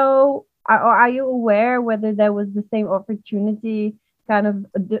you know, or are you aware whether there was the same opportunity kind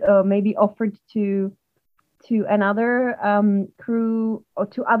of maybe offered to another crew, or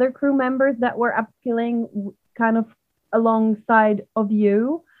to other crew members that were upskilling kind of alongside of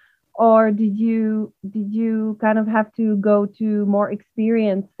you? Or did you kind of have to go to more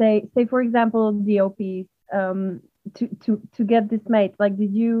experienced, say for example, DOPs, to get this made? Like,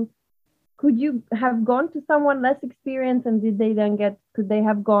 could you have gone to someone less experienced, and could they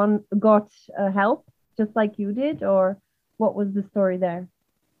have got help just like you did, or what was the story there?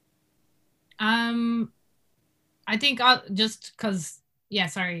 I think just because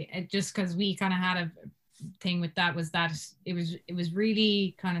we kind of had a thing with that, was that it was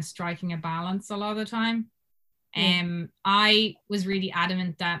really kind of striking a balance a lot of the time. I was really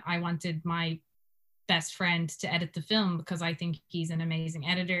adamant that I wanted my best friend to edit the film, because I think he's an amazing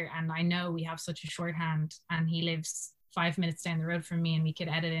editor, and I know we have such a shorthand, and he lives 5 minutes down the road from me, and we could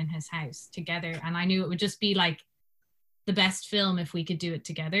edit in his house together, and I knew it would just be like the best film if we could do it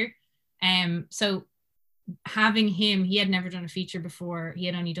together. So having him, he had never done a feature before. He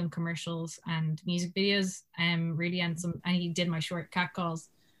had only done commercials and music videos, really, and he did my short catcalls.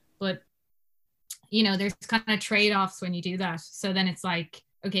 But you know, there's kind of trade-offs when you do that. So then it's like,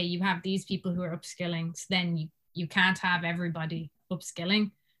 okay, you have these people who are upskilling, so then you can't have everybody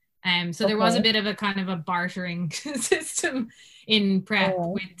upskilling. So there was a bit of a kind of a bartering system in prep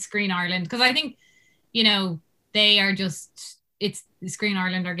with Screen Ireland, because I think, you know, they are just, it's Screen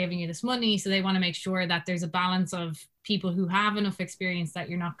Ireland are giving you this money, so they want to make sure that there's a balance of people who have enough experience that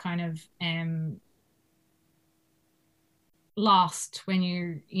you're not kind of lost when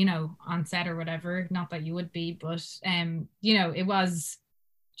you're, you know, on set or whatever. Not that you would be, but you know, it was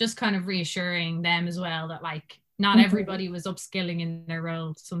just kind of reassuring them as well that like not everybody was upskilling in their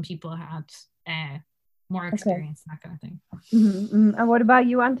role. Some people had more experience, that kind of thing. And what about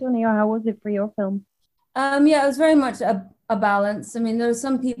you, Antonia? How was it for your film? Yeah, it was very much a balance. I mean, there were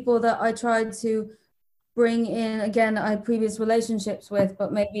some people that I tried to bring in, again, I had previous relationships with,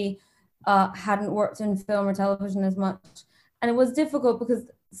 but maybe hadn't worked in film or television as much. And it was difficult because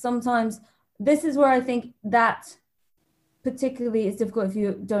sometimes this is where I think that particularly is difficult if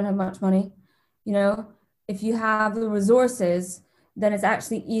you don't have much money. You know, if you have the resources, then it's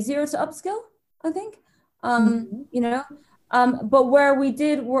actually easier to upskill, I think. You know, but where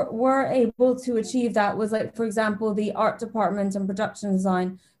we're able to achieve that was like, for example, the art department and production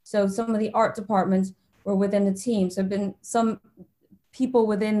design. So some of the art department were within the team. So been some people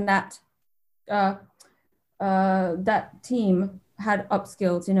within that that team had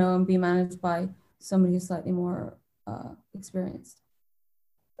upskilled, you know, and be managed by somebody who's slightly more experienced.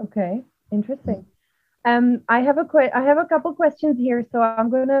 Okay, interesting. I have a couple questions here, so I'm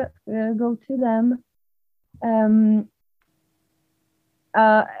gonna go to them.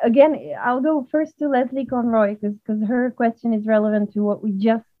 Again, I'll go first to Leslie Conroy because her question is relevant to what we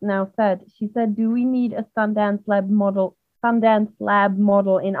just now said. She said, "Do we need a Sundance Lab model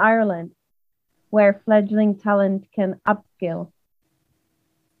in Ireland where fledgling talent can upskill?"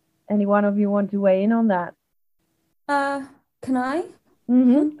 Any one of you want to weigh in on that? Can I?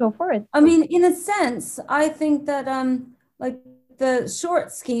 Go for it. I mean, in a sense, I think that like the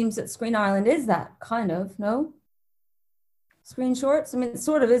short schemes at Screen Ireland is that kind of, no? Screen shorts? I mean, it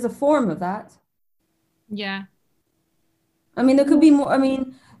sort of is a form of that. Yeah. I mean, there could be more. I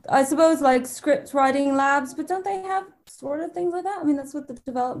mean, I suppose like script writing labs, but don't they have sort of things like that? I mean, that's what the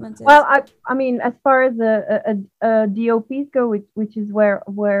development is. Well, I mean, as far as DOPs go, which is where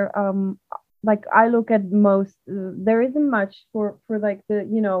like I look at most, there isn't much for like the,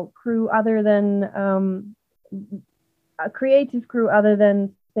 you know, crew other than a creative crew other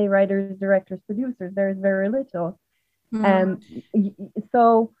than say writers, directors, producers. There is very little.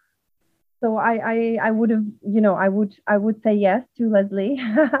 So I would have, you know, I would say yes to Leslie,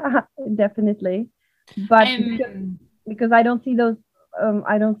 definitely, but because I don't see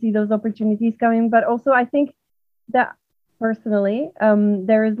those opportunities coming. But also I think that personally,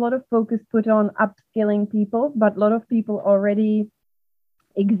 there is a lot of focus put on upskilling people, but a lot of people already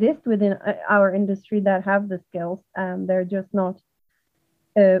exist within our industry that have the skills. They're just not,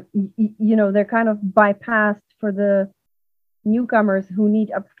 you know, they're kind of bypassed for the newcomers who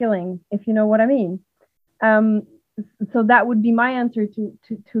need upskilling, if you know what I mean. So that would be my answer to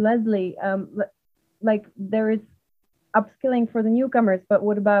Leslie. Like there is upskilling for the newcomers, but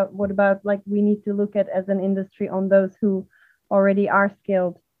what about like we need to look at as an industry on those who already are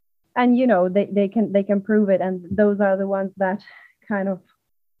skilled, and you know they can prove it, and those are the ones that kind of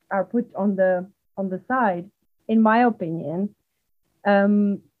are put on the side, in my opinion.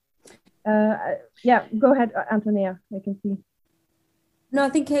 Yeah, go ahead, Antonia. I can see. No, I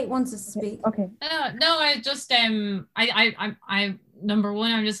think Kate wants to speak. Okay. No, I just I number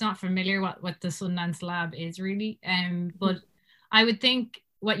one, I'm just not familiar what the Sundance Lab is really. But I would think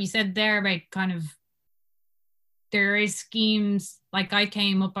what you said there about kind of there is schemes, like I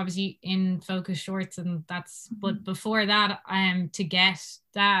came up obviously in focus shorts, and that's but before that, to get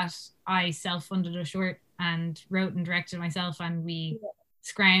that I self-funded a short and wrote and directed myself, and we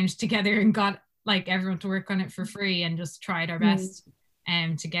scrounged together and got like everyone to work on it for free and just tried our best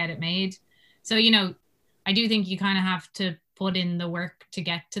to get it made. So, you know, I do think you kind of have to put in the work to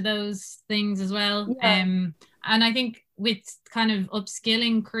get to those things as well. And I think with kind of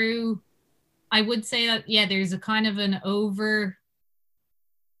upskilling crew, I would say that, yeah, there's a kind of an overarching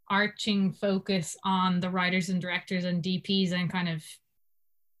focus on the writers and directors and DPs, and kind of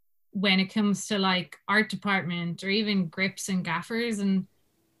when it comes to like art department or even grips and gaffers. And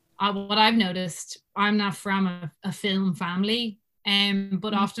what I've noticed, I'm not from a film family,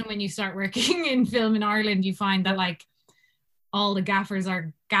 but often when you start working in film in Ireland, you find that like all the gaffers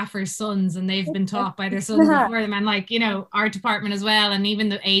are gaffers' sons, and they've been taught by their sons before them, and like, you know, art department as well, and even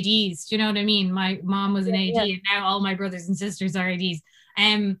the ADs. Do you know what I mean? My mom was an AD, and now all my brothers and sisters are ADs.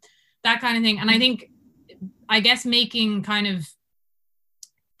 That kind of thing. And I think, I guess, making kind of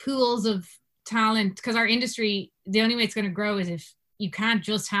pools of talent, because our industry, the only way it's going to grow is if you can't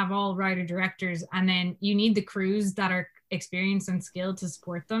just have all writer directors, and then you need the crews that are experienced and skilled to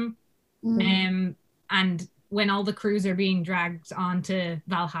support them. And when all the crews are being dragged onto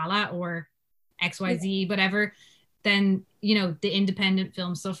Valhalla or XYZ, whatever, then, you know, the independent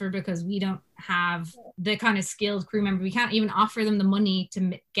films suffer because we don't have the kind of skilled crew member. We can't even offer them the money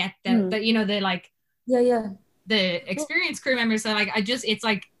to get them, that, you know, the like, the experienced crew members. So like, it's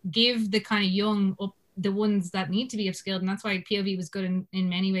like, give the kind of young up, the ones that need to be upskilled. And that's why POV was good in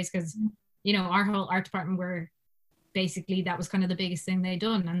many ways, because, you know, our whole art department were basically, that was kind of the biggest thing they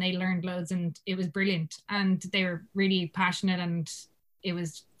done, and they learned loads, and it was brilliant, and they were really passionate, and it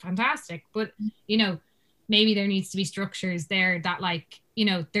was fantastic. But, you know, maybe there needs to be structures there that, like, you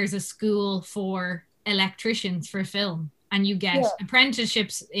know, there's a school for electricians for film, and you get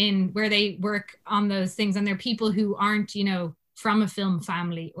apprenticeships in where they work on those things, and they're people who aren't, you know, from a film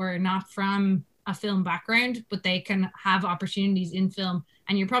family or not from a film background, but they can have opportunities in film,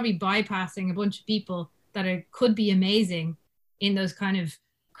 and you're probably bypassing a bunch of people that could be amazing in those kind of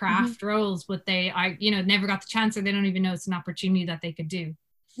craft roles, but they are, you know, never got the chance, or they don't even know it's an opportunity that they could do.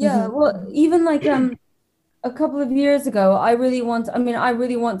 Well, even like a couple of years ago, I really want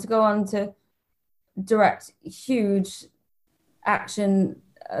to go on to direct huge action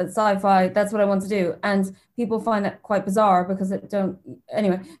sci-fi. That's what I want to do, and people find that quite bizarre because it don't,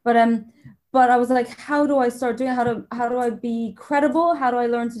 anyway. But I was like, how do I start doing it? How do I be credible? How do I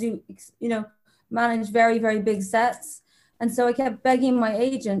learn to do, you know, manage very, very big sets? And so I kept begging my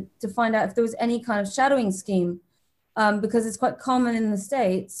agent to find out if there was any kind of shadowing scheme, because it's quite common in the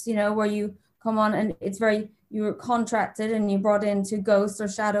States, you know, where you come on and you're contracted and you brought in to ghost or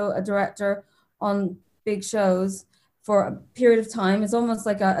shadow a director on big shows for a period of time. It's almost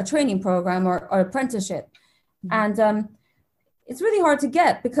like a training program or apprenticeship. And it's really hard to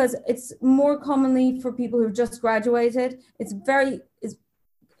get, because it's more commonly for people who've just graduated. It's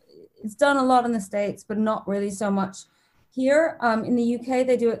done a lot in the States, but not really so much here. In the UK,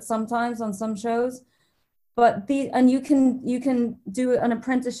 they do it sometimes on some shows, but you can do an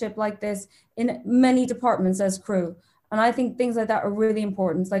apprenticeship like this in many departments as crew. And I think things like that are really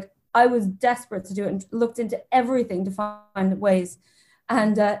important. Like, I was desperate to do it and looked into everything to find ways,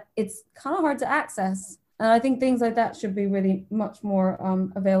 and it's kind of hard to access. And I think things like that should be really much more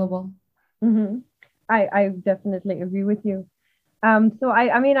available. I definitely agree with you. So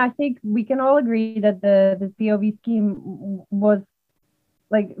I mean, I think we can all agree that the POV scheme was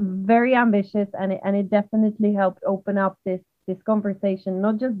like very ambitious, and it definitely helped open up this conversation,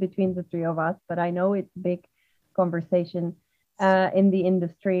 not just between the three of us, but I know it's a big conversation in the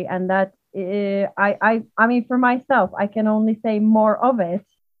industry, and that I mean, for myself, I can only say more of it.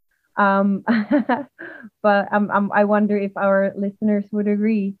 But I wonder if our listeners would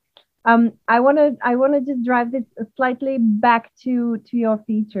agree. I want to just drive this slightly back to your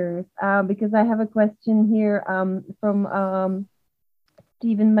features, because I have a question here from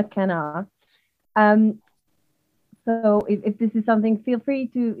Stephen McKenna. So if this is something, feel free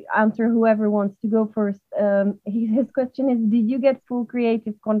to answer, whoever wants to go first. His question is, did you get full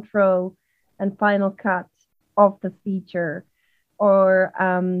creative control and final cut of the feature, or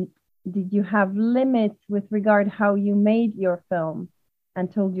did you have limits with regard how you made your film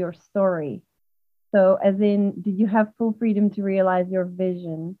and told your story? So as in, did you have full freedom to realize your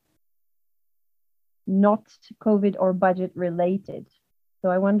vision, not COVID or budget related? So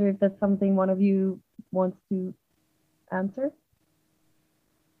I wonder if that's something one of you wants to answer.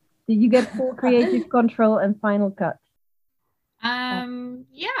 Did you get full creative control and final cut?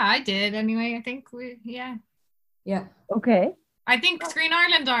 Yeah, I did anyway. I think yeah. Okay. I think Screen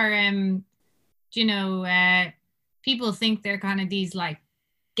Ireland are you know, people think they're kind of these like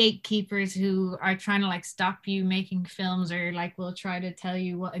gatekeepers who are trying to like stop you making films, or like will try to tell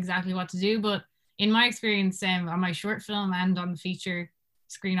you exactly what to do. But in my experience, on my short film and on the feature,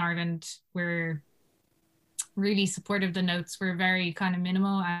 Screen Ireland were really supportive. The notes were very kind of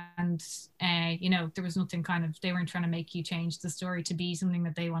minimal, and you know, there was nothing kind of, they weren't trying to make you change the story to be something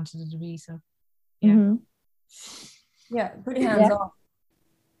that they wanted it to be. So yeah. Yeah, pretty hands off.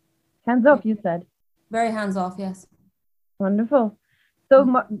 Hands off, you said. Very hands off, yes. Wonderful.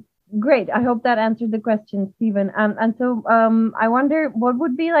 So great. I hope that answered the question, Stephen. And so I wonder, what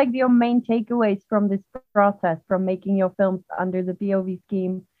would be like your main takeaways from this process, from making your films under the POV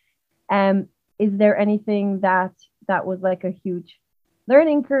scheme? Is there anything that that was like a huge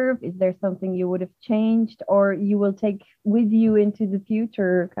learning curve? Is there something you would have changed, or you will take with you into the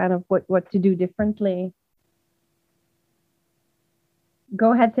future, kind of what to do differently?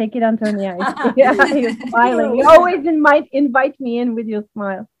 Go ahead, take it, Antonia. Yeah, you're smiling. You always invite me in with your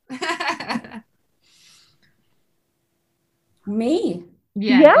smile. Me?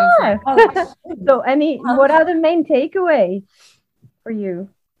 Yeah. Go for it. So, what are the main takeaways for you?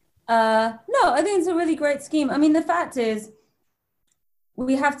 No, I think it's a really great scheme. I mean, the fact is,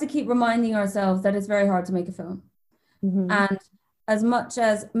 we have to keep reminding ourselves that it's very hard to make a film. Mm-hmm. And as much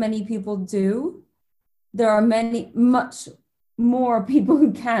as many people do, there are much more people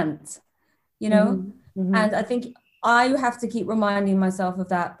who can't, you know? Mm-hmm. Mm-hmm. And I think I have to keep reminding myself of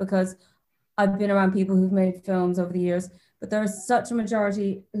that, because I've been around people who've made films over the years, but there is such a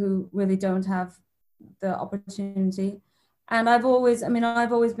majority who really don't have the opportunity. And I've always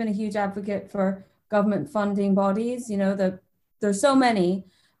been a huge advocate for government funding bodies. You know, there's so many.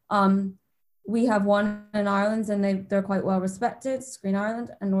 We have one in Ireland, and they're quite well respected, Screen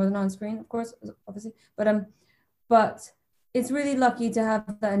Ireland and Northern Ireland Screen, of course, obviously. But it's really lucky to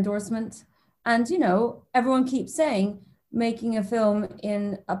have that endorsement. And, you know, everyone keeps saying making a film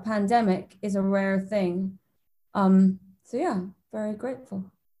in a pandemic is a rare thing. So yeah, very grateful.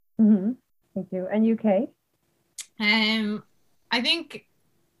 Mm-hmm. Thank you. And you, Kate? I think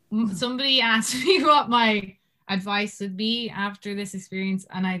somebody asked me what my advice would be after this experience,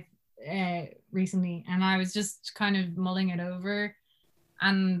 and I recently, and I was just kind of mulling it over,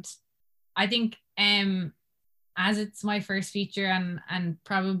 and I think as it's my first feature, and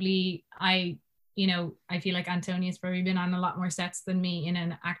probably I feel like Antonia's probably been on a lot more sets than me in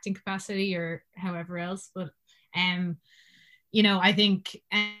an acting capacity or however else, but I think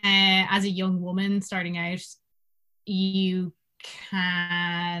as a young woman starting out, you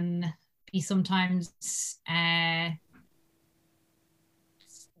can be sometimes I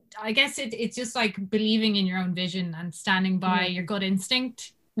guess it's just like believing in your own vision and standing by your gut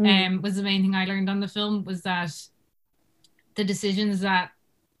instinct. Was the main thing I learned on the film, was that the decisions that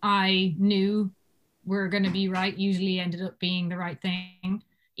I knew were going to be right usually ended up being the right thing,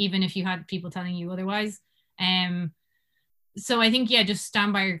 even if you had people telling you otherwise. So I think, just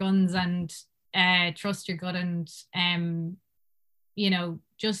stand by your guns and trust your gut, and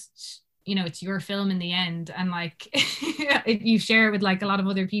it's your film in the end, and like you share it with like a lot of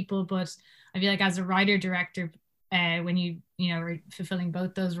other people, but I feel like as a writer director, when you are fulfilling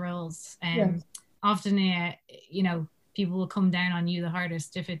both those roles, often people will come down on you the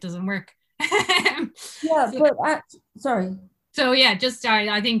hardest if it doesn't work. Sorry. So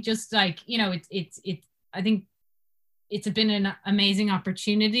I think just like I think it's been an amazing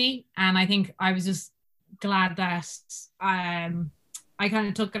opportunity, and I think I was just glad that I kind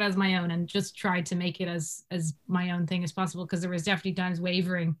of took it as my own and just tried to make it as my own thing as possible, because there was definitely times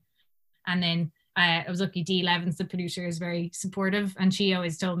wavering, and then I was lucky. Dee Levens, the producer, is very supportive, and she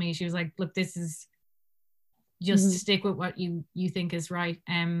always told me, she was like, look, this is just stick with what you think is right,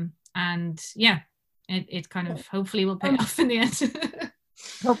 and it kind of hopefully will pay off in the end.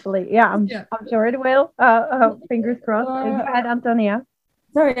 Hopefully, I'm sure it will. Fingers crossed. Go ahead, Antonia.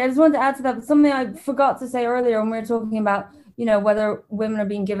 Sorry, I just wanted to add to that, but something I forgot to say earlier when we were talking about, whether women are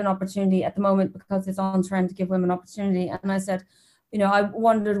being given opportunity at the moment, because it's on trend to give women opportunity. And I said, I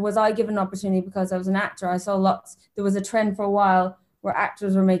wondered, was I given opportunity because I was an actor? I saw there was a trend for a while where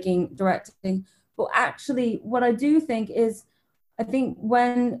actors were directing. But actually, what I do think is, I think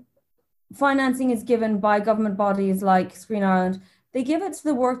when financing is given by government bodies like Screen Ireland, they give it to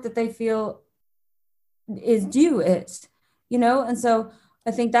the work that they feel is due it, and so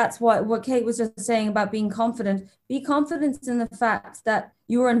I think that's what Kate was just saying about being confident. Be confident in the fact that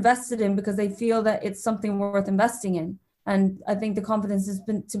you are invested in because they feel that it's something worth investing in. And I think the confidence has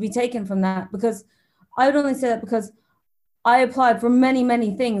been to be taken from that, because I would only say that because I applied for many,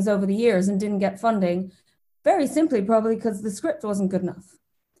 many things over the years and didn't get funding, very simply probably because the script wasn't good enough,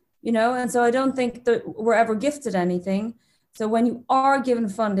 and so I don't think that we're ever gifted anything. So when you are given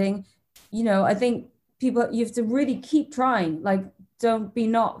funding, I think you have to really keep trying, like don't be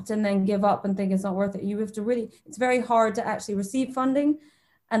knocked and then give up and think it's not worth it. You have to it's very hard to actually receive funding.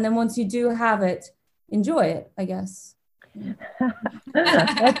 And then once you do have it, enjoy it, I guess.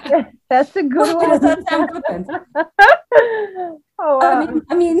 That's a good one. Does that sound good? Oh, wow.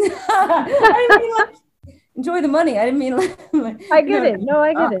 I mean, I didn't mean like enjoy the money. I didn't mean like I get it. No,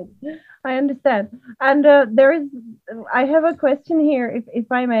 I get it. I understand. And I have a question here,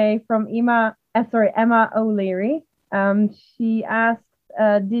 if I may, from Emma O'Leary. She asks,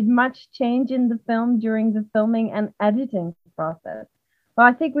 did much change in the film during the filming and editing process? Well,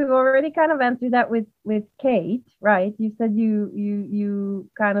 I think we've already kind of answered that with Kate, right? You said you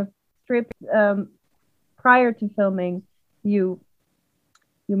kind of stripped prior to filming. You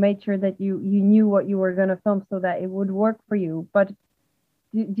made sure that you knew what you were going to film so that it would work for you. But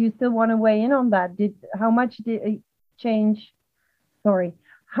do you still want to weigh in on that? How much did it change? Sorry,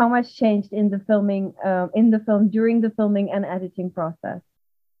 how much changed in the filming, in the film during the filming and editing process?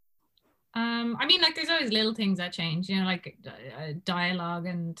 I mean, like, there's always little things that change, you know, like dialogue,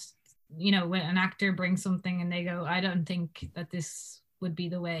 and you know, when an actor brings something and they go, I don't think that this would be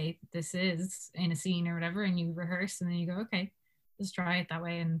the way this is in a scene or whatever, and you rehearse and then you go, okay, let's try it that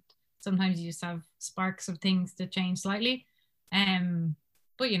way. And sometimes you just have sparks of things to change slightly.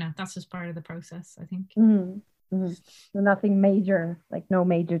 But you know, that's just part of the process, I think. Mm-hmm. Mm-hmm. So nothing major, like no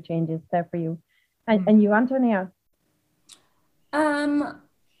major changes there for you. And you, Antonia?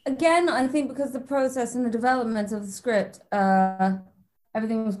 Again, I think because the process and the development of the script,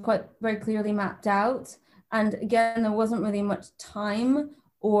 everything was quite very clearly mapped out. And again, there wasn't really much time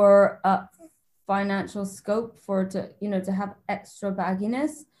or financial scope for it to have extra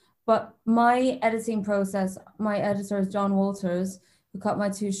bagginess. But my editing process, my editor is John Walters, who cut my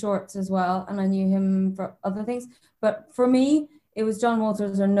 2 shorts as well, and I knew him for other things. But for me, it was John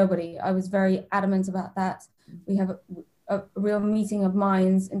Walters or nobody. I was very adamant about that. We have a real meeting of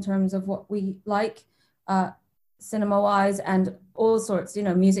minds in terms of what we like, cinema-wise, and all sorts,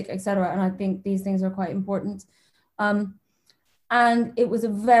 music, etc. And I think these things are quite important. And it was a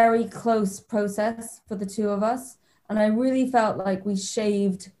very close process for the 2 of us. And I really felt like we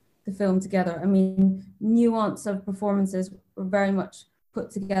shaved the film together. I mean, nuance of performances were very much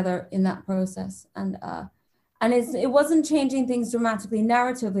put together in that process. And it wasn't changing things dramatically,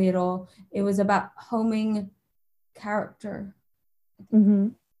 narratively at all. It was about homing character. Mm-hmm.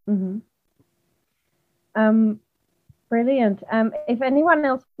 Mm-hmm. Brilliant. If anyone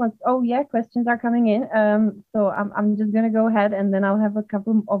else wants, questions are coming in. So I'm just gonna go ahead and then I'll have a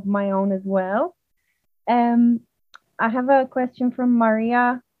couple of my own as well. I have a question from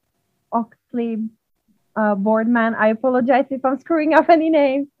Maria Oxley Boardman. I apologize if I'm screwing up any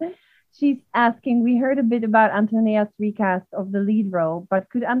names. She's asking, we heard a bit about Antonia's recast of the lead role, but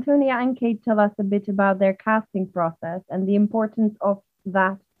could Antonia and Kate tell us a bit about their casting process and the importance of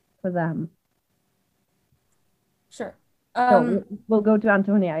that for them? Sure. So we'll go to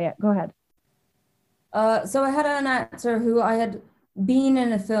Antonia. Yeah, go ahead. So I had an actor who I had been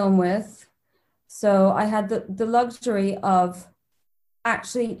in a film with. So I had the luxury of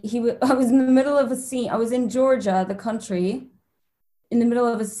actually, I was in the middle of a scene. I was in Georgia, the country, in the middle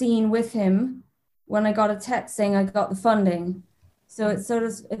of a scene with him when I got a text saying I got the funding. So it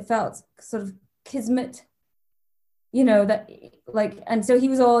felt sort of kismet, that and so he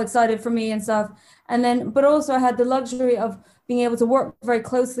was all excited for me and stuff. And then, but also I had the luxury of being able to work very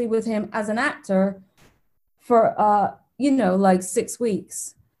closely with him as an actor for, 6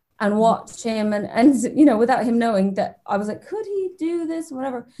 weeks and watch him and without him knowing that I was like, could he do this,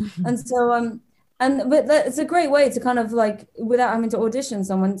 whatever. And so, but it's a great way to kind of without having to audition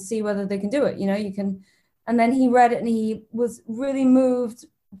someone, see whether they can do it, you can. And then he read it and he was really moved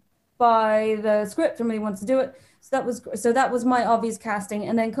by the script and really wanted to do it. So that was my obvious casting.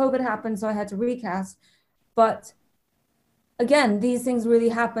 And then COVID happened, so I had to recast. But again, these things really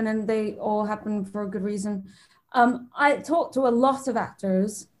happen and they all happen for a good reason. I talked to a lot of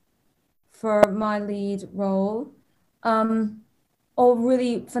actors for my lead role, all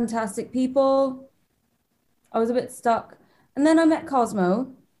really fantastic people. I was a bit stuck. And then I met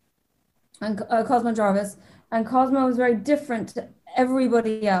Cosmo, and Cosmo Jarvis, and Cosmo was very different to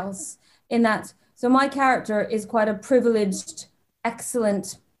everybody else in that. So my character is quite a privileged,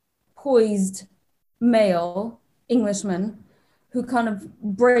 excellent, poised male Englishman who kind of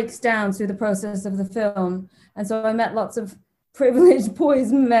breaks down through the process of the film. And so I met lots of privileged,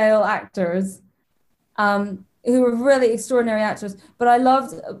 poised male actors who were really extraordinary actors. But I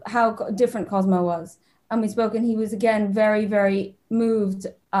loved how different Cosmo was. And we spoke, and he was, again, very, very moved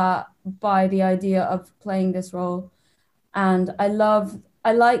by the idea of playing this role. And I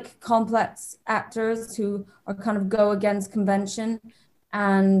like complex actors who are kind of go against convention.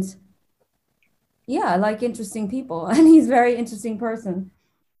 And yeah, I like interesting people, and he's a very interesting person.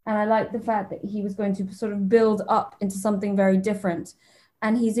 And I like the fact that he was going to sort of build up into something very different.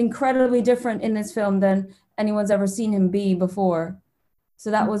 And he's incredibly different in this film than anyone's ever seen him be before. So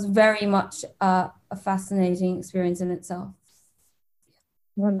that was very much a fascinating experience in itself.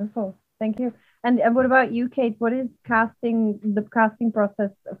 Wonderful. Thank you. And what about you, Kate? What is the casting process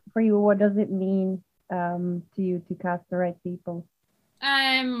for you? What does it mean to you to cast the right people?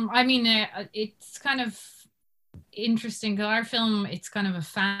 I mean, it's kind of interesting because our film, it's kind of a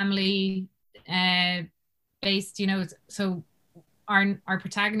family based, you know, so our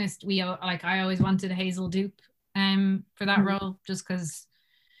protagonist, I always wanted Hazel Dupe for that role, just because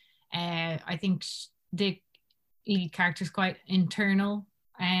I think the lead character is quite internal,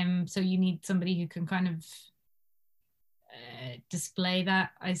 so you need somebody who can kind of display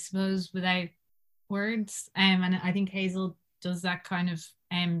that, I suppose, without words, and I think Hazel does that kind of,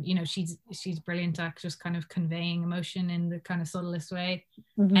 you know, she's brilliant at just kind of conveying emotion in the kind of subtlest way.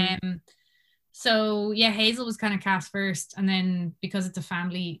 So yeah, Hazel was kind of cast first, and then because it's a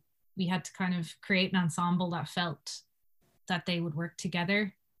family, we had to kind of create an ensemble that felt that they would work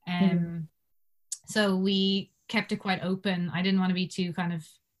together. So we kept it quite open. I didn't want to be too kind of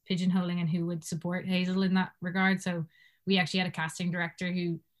pigeonholing in who would support Hazel in that regard. So we actually had a casting director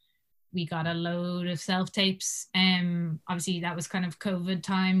who we got a load of self-tapes. Obviously that was kind of COVID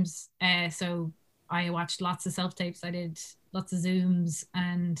times. So I watched lots of self-tapes. I did lots of Zooms,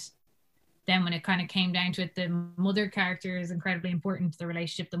 and then when it kind of came down to it, the mother character is incredibly important, the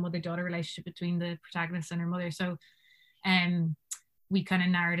relationship, the mother-daughter relationship between the protagonist and her mother. So we kind of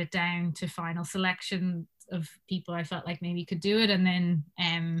narrowed it down to final selection of people I felt like maybe could do it. And then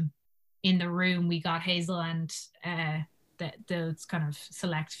in the room, we got Hazel and those kind of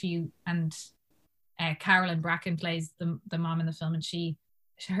select few. And Carolyn Bracken plays the mom in the film. And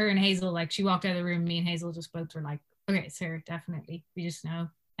her and Hazel, like, she walked out of the room, me and Hazel just both were like, okay, it's her, definitely. We just know.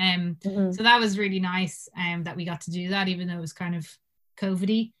 So that was really nice that we got to do that, even though it was kind of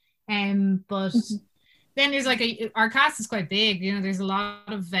COVID-y. But then there's like our cast is quite big, you know, there's a lot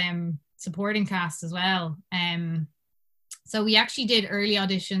of supporting cast as well. So we actually did early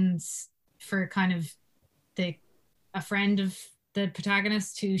auditions for kind of a friend of the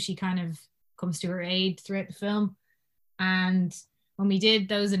protagonist who she kind of comes to her aid throughout the film. And when we did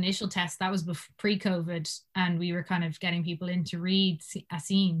those initial tests, that was pre-COVID, and we were kind of getting people in to read a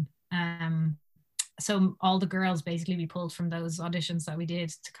scene. So all the girls basically we pulled from those auditions that we did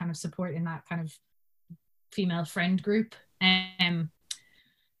to kind of support in that kind of female friend group.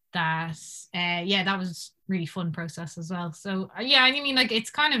 That was really fun process as well. So yeah, I mean, like, it's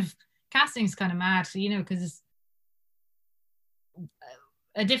kind of, casting's kind of mad, you know, because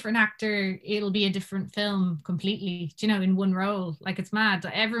a different actor, it'll be a different film completely, you know, in one role. Like, it's mad.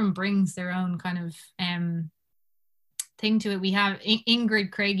 Everyone brings their own kind of thing to it. We have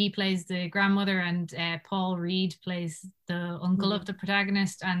Ingrid Craigie plays the grandmother, and Paul Reed plays the uncle of the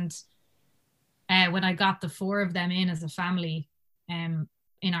protagonist. And when I got the four of them in as a family in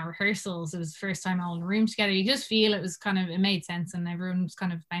our rehearsals, it was the first time all in a room together. You just feel it was kind of, it made sense, and everyone was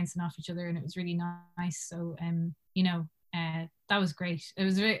kind of bouncing off each other, and it was really nice. So you know, that was great. It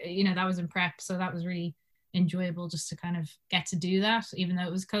was, you know, that was in prep, so that was really enjoyable just to kind of get to do that, even though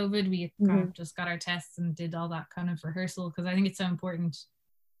it was COVID. We kind of just got our tests and did all that kind of rehearsal, because I think it's so important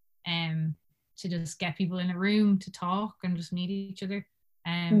to just get people in a room to talk and just meet each other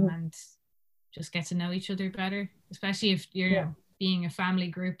and just get to know each other better, especially if you're being a family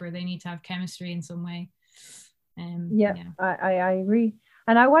group, or they need to have chemistry in some way. I agree.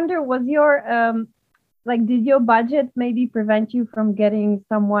 And I wonder, was your like, did your budget maybe prevent you from getting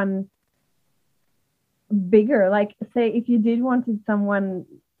someone bigger? Like, say if you did wanted someone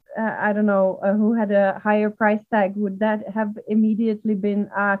I don't know, who had a higher price tag, would that have immediately been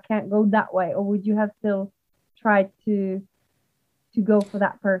can't go that way, or would you have still tried to go for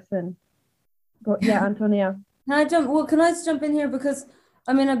that person? Antonia. Can I just jump in here? Because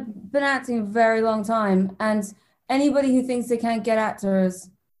I mean, I've been acting a very long time, and anybody who thinks they can't get actors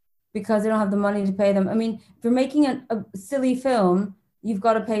because they don't have the money to pay them. I mean, if you're making a silly film, you've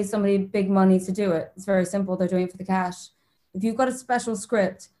got to pay somebody big money to do it. It's very simple. They're doing it for the cash. If you've got a special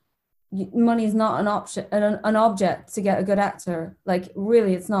script, money is not an option, an object to get a good actor. Like,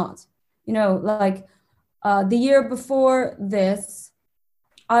 really, it's not. You know, like the year before this,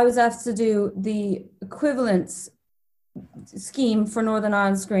 I was asked to do the equivalence scheme for Northern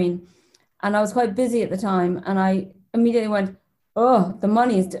Ireland Screen, and I was quite busy at the time, and I immediately went, oh, the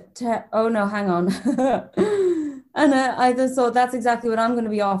money is oh no, hang on. And I just thought, that's exactly what I'm going to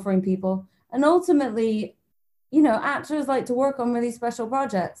be offering people. And ultimately, you know, actors like to work on really special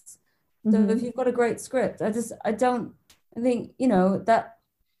projects. So if you've got a great script, I think, you know, that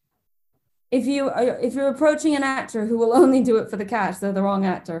if you're approaching an actor who will only do it for the cash, they're the wrong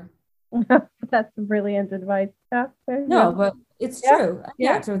actor. That's brilliant advice. No, but it's true. The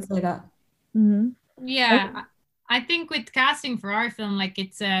actor would say that. Yeah, I think with casting for our film, like,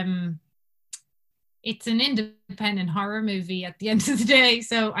 it's an independent horror movie at the end of the day.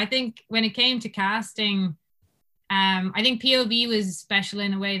 So I think when it came to casting, I think POV was special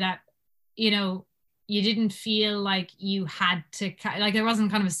in a way that, you know, you didn't feel like you had to, like there wasn't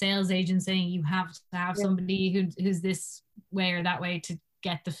kind of a sales agent saying you have to have somebody who's this way or that way to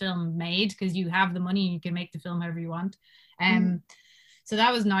get the film made, because you have the money and you can make the film however you want. So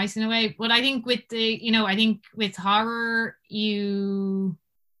that was nice in a way. But I think with I think with horror, you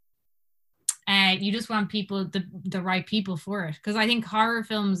just want people, the right people for it, because I think horror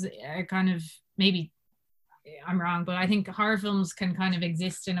films are kind of, maybe I'm wrong, but I think horror films can kind of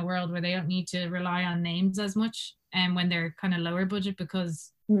exist in a world where they don't need to rely on names as much, and when they're kind of lower budget,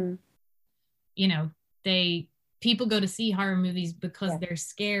 because people go to see horror movies because they're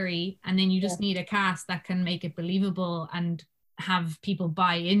scary, and then you just need a cast that can make it believable and have people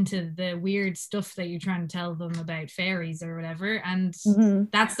buy into the weird stuff that you're trying to tell them about fairies or whatever, and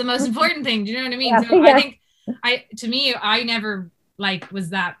that's the most important thing. Do you know what I mean? I think I never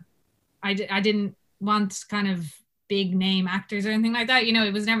was that, I didn't want kind of big name actors or anything like that,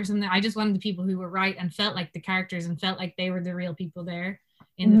 it was never something. I just wanted the people who were right and felt like the characters and felt like they were the real people there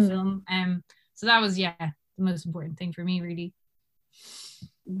in the film. So that was the most important thing for me, really.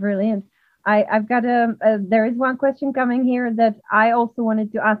 Brilliant. I've got there is one question coming here that I also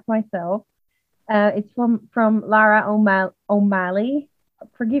wanted to ask myself. It's from Lara O'Malley.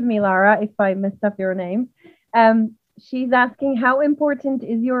 Forgive me, Lara, if I messed up your name. She's asking, how important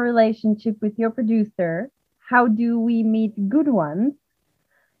is your relationship with your producer? How do we meet good ones?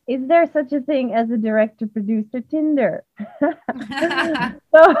 Is there such a thing as a director-producer Tinder?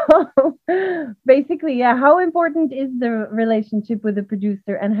 So basically, how important is the relationship with the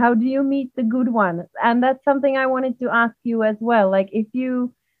producer, and how do you meet the good ones? And that's something I wanted to ask you as well. Like, if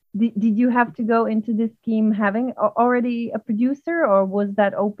you did you have to go into this scheme having already a producer, or was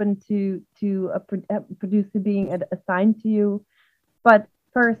that open to a producer being assigned to you? But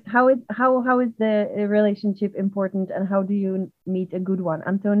first, how is the relationship important, and how do you meet a good one,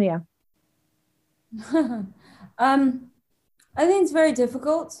 Antonia? I think it's very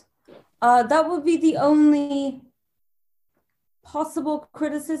difficult. That would be the only possible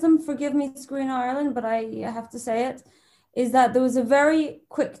criticism. Forgive me, Screen Ireland, but I have to say it. Is that there was a very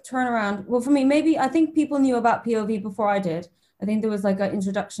quick turnaround. Well, for me, maybe I think people knew about POV before I did. I think there was like an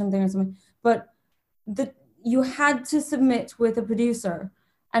introduction thing or something, but you had to submit with a producer,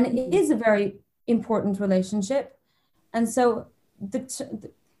 and it is a very important relationship. And so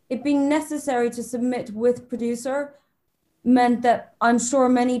it being necessary to submit with producer meant that I'm sure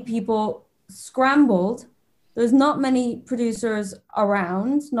many people scrambled. There's not many producers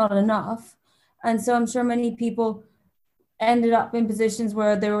around, not enough. And so I'm sure many people ended up in positions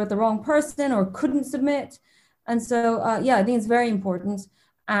where they were with the wrong person or couldn't submit. And so, I think it's very important.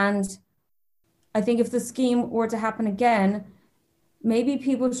 And I think if the scheme were to happen again, maybe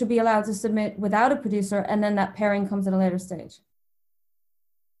people should be allowed to submit without a producer, and then that pairing comes at a later stage.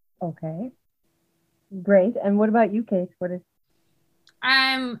 Okay, great. And what about you, Kate? What is?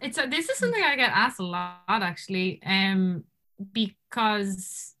 This is something I get asked a lot, actually,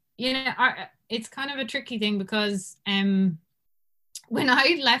 because it's kind of a tricky thing, because when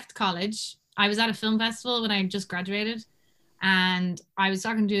I left college, I was at a film festival when I just graduated, and I was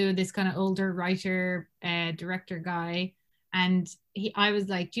talking to this kind of older writer, director guy, and I was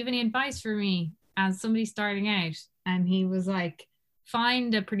like, do you have any advice for me as somebody starting out? And he was like,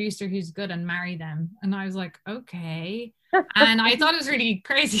 find a producer who's good and marry them. And I was like, okay. And I thought it was really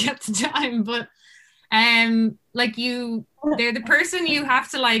crazy at the time, but they're the person you have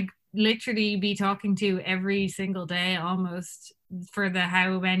to like literally be talking to every single day almost for the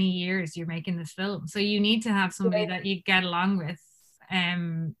how many years you're making this film. So you need to have somebody that you get along with.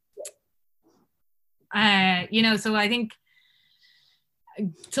 So I think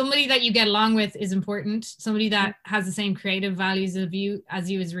somebody that you get along with is important. Somebody that has the same creative values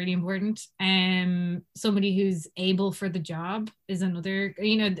as you is really important. Somebody who's able for the job is another,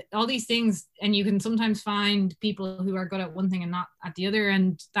 all these things. And you can sometimes find people who are good at one thing and not at the other,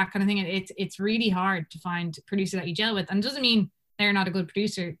 and that kind of thing. It's really hard to find a producer that you gel with. And it doesn't mean they're not a good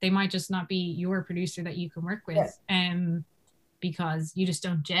producer. They might just not be your producer that you can work with, because you just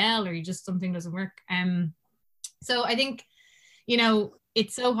don't gel, or something doesn't work. So I think,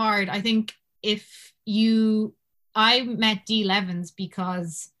 it's so hard. I think I met Dee Levens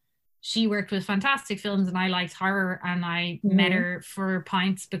because she worked with fantastic films and I liked horror, and I met her for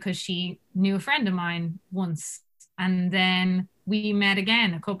pints because she knew a friend of mine once. And then we met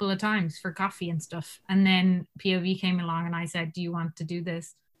again a couple of times for coffee and stuff. And then POV came along and I said, do you want to do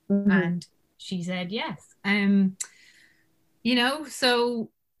this? And she said, yes. So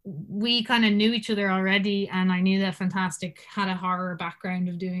we kind of knew each other already, and I knew that Fantastic had a horror background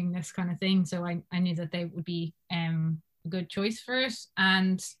of doing this kind of thing, so I knew that they would be a good choice for it.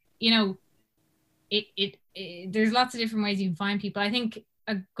 And there's lots of different ways you can find people. I think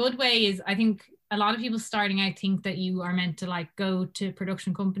a good way is, I think a lot of people starting out think that you are meant to like go to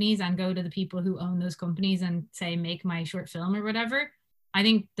production companies and go to the people who own those companies and say, make my short film or whatever. I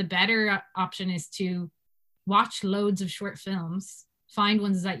think the better option is to watch loads of short films, find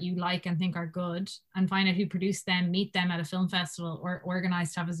ones that you like and think are good, and find out who produced them, meet them at a film festival, or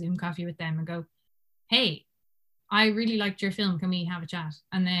organize to have a Zoom coffee with them and go, hey, I really liked your film, can we have a chat?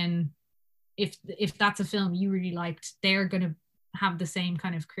 And then if that's a film you really liked, they're going to have the same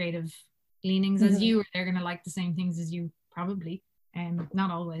kind of creative leanings as you, or they're going to like the same things as you, probably.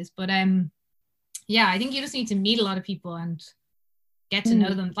 Not always, but yeah, I think you just need to meet a lot of people and get to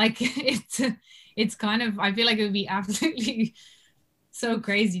know them. Like it's kind of, I feel like it would be absolutely so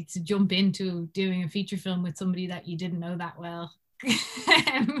crazy to jump into doing a feature film with somebody that you didn't know that well.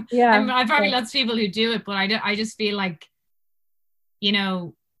 I probably lots of people who do it, but I just feel like, you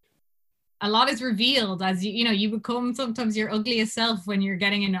know, a lot is revealed as you become sometimes your ugliest self when you're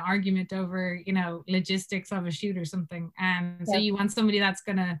getting in an argument over, logistics of a shoot or something. So you want somebody that's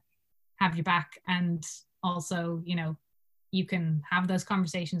gonna have your back, and also, you can have those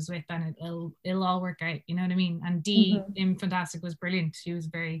conversations with, and it'll all work out. You know what I mean? And Dee in Fantastic was brilliant. She was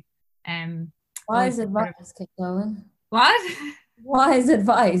very wise advice, Dolan. What? Wise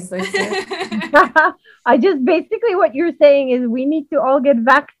advice. I just basically what you're saying is we need to all get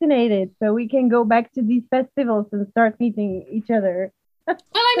vaccinated so we can go back to these festivals and start meeting each other. Well,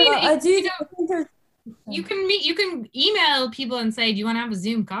 I mean, I do. You can email people and say, do you want to have a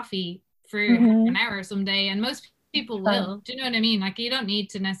Zoom coffee for an hour someday? And most people will. Do you know what I mean? Like, you don't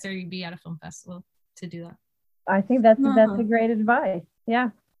need to necessarily be at a film festival to do that. I think that's a great advice. Yeah.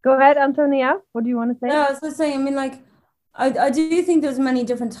 Go ahead, Antonia. What do you want to say? No, I was just saying, I mean, like, I do think there's many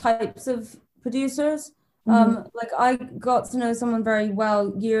different types of producers. Like, I got to know someone very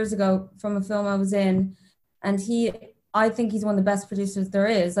well years ago from a film I was in, and I think he's one of the best producers there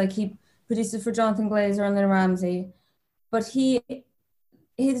is. Like, he produces for Jonathan Glazer and Lynn Ramsey, but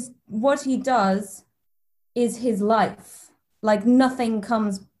what he does is his life. Like, nothing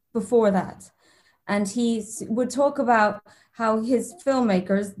comes before that. And he would talk about how his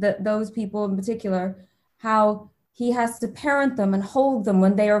filmmakers, those people in particular, how he has to parent them and hold them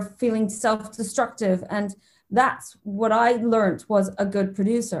when they are feeling self-destructive. And that's what I learned was a good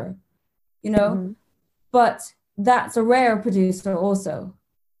producer, but that's a rare producer also.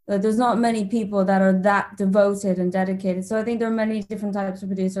 There's not many people that are that devoted and dedicated. So I think there are many different types of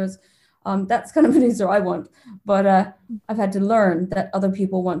producers. That's kind of producer I want, but I've had to learn that other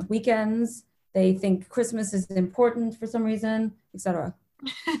people want weekends. They think Christmas is important for some reason, etc.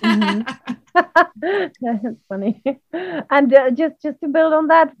 That's funny. And just to build on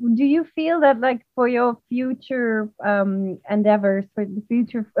that, do you feel that, like, for your future endeavors, for the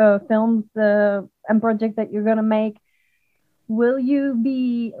future films and projects that you're gonna make, will you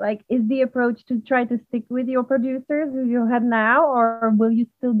be like, is the approach to try to stick with your producers who you have now, or will you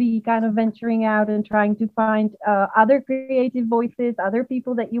still be kind of venturing out and trying to find other creative voices, other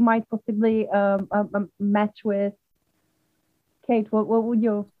people that you might possibly match with? Kate, what would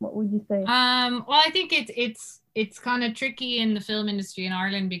you say? Well, I think it's kind of tricky in the film industry in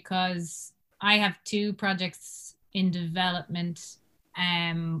Ireland, because I have 2 projects in development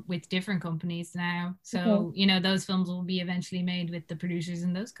with different companies now. So, those films will be eventually made with the producers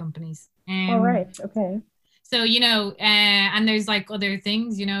in those companies. All right. Okay. So, and there's like other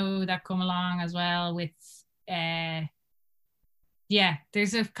things, that come along as well with, there's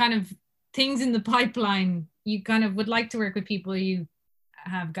a kind of things in the pipeline. You kind of would like to work with people you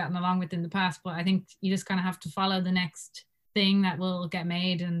have gotten along with in the past, but I think you just kind of have to follow the next thing that will get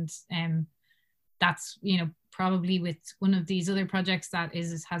made. And that's, probably with one of these other projects that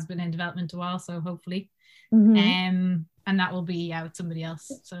has been in development a while, so hopefully and that will be with somebody else.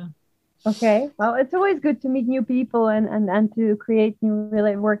 So okay, well, it's always good to meet new people and to create new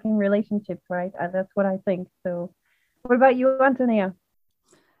working relationships, right? That's what I think. So what about you, Antonia?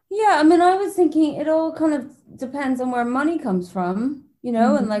 Yeah, I mean, I was thinking it all kind of depends on where money comes from,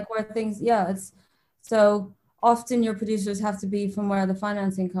 and like where things, it's so often your producers have to be from where the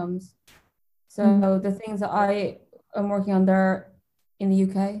financing comes. So the things that I am working on, they're in the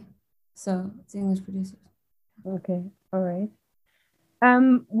UK. So it's English producers. Okay. All right.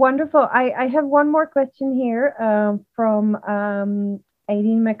 Wonderful. I have one more question here from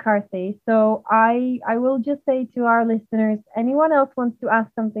Aideen McCarthy. So I will just say to our listeners, anyone else wants to ask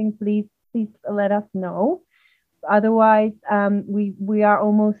something, please let us know. Otherwise, we are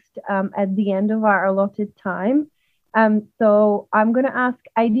almost at the end of our allotted time. So I'm going to ask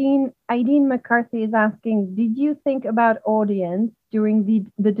Aideen McCarthy is asking, did you think about audience during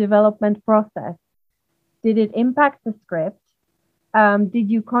the development process? Did it impact the script? Did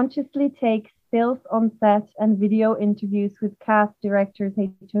you consciously take stills on set and video interviews with cast, directors,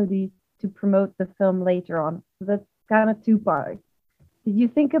 HODs to promote the film later on? So that's kind of two parts. Did you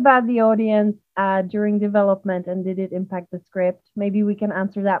think about the audience during development, and did it impact the script? Maybe we can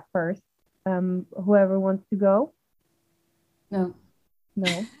answer that first. Whoever wants to go. No.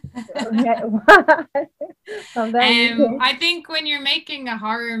 No. I think when you're making a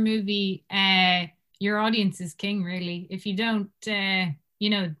horror movie, your audience is king, really. If you don't,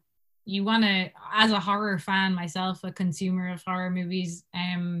 you want to, as a horror fan myself, a consumer of horror movies,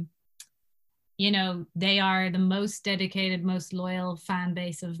 they are the most dedicated, most loyal fan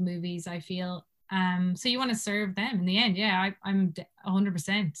base of movies, I feel. So you want to serve them in the end. Yeah, I'm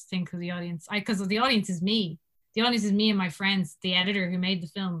 100% think of the audience. Because the audience is me. The audience is me and my friends, the editor who made the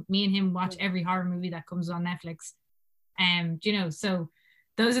film. Me and him watch every horror movie that comes on Netflix. So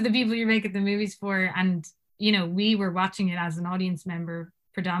those are the people you're making the movies for. And, we were watching it as an audience member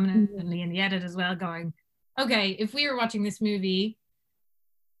predominantly in the edit as well, going, okay, if we were watching this movie,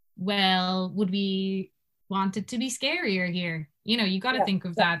 well, would we want it to be scarier here? You got to think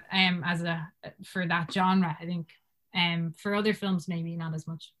of that for that genre, I think. For other films, maybe not as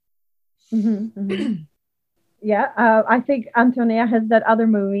much. Yeah, I think Antonia has that other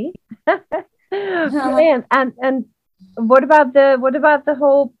movie. Brilliant. And what about the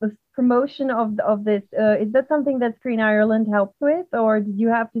whole promotion of this? Is that something that Screen Ireland helped with, or did you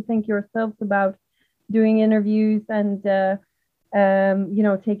have to think yourselves about doing interviews and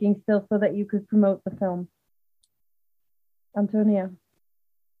taking stills so that you could promote the film? Antonia.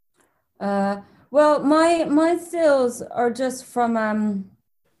 Well, my stills are just from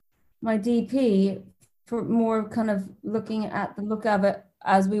my DP, for more kind of looking at the look of it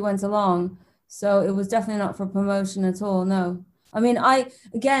as we went along. So it was definitely not for promotion at all. No. I mean, I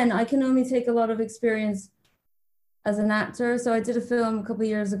can only take a lot of experience as an actor. So I did a film a couple of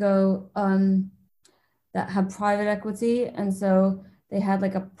years ago that had private equity. And so they had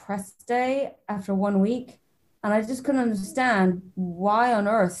like a press day after 1 week. And I just couldn't understand why on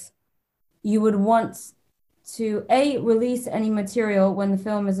earth you would want to release any material when the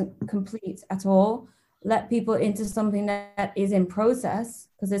film isn't complete at all. Let people into something that is in process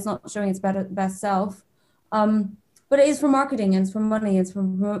because it's not showing its best self. But it is for marketing, and it's for money, it's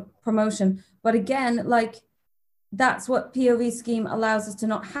for promotion. But again, like, that's what POV scheme allows us to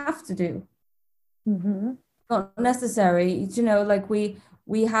not have to do. Not necessary, like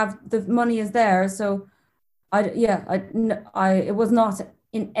we have the money is there. So it was not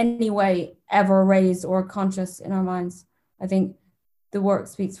in any way ever raised or conscious in our minds. I think the work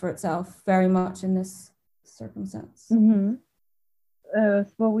speaks for itself very much in this circumstance. So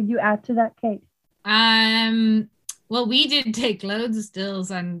what would you add to that, Kate? Well, we did take loads of stills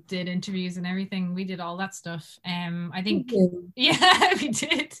and did interviews and everything. We did all that stuff. I think, yeah, we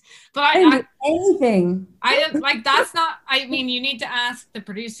did. But anything. I don't like. That's not. I mean, you need to ask the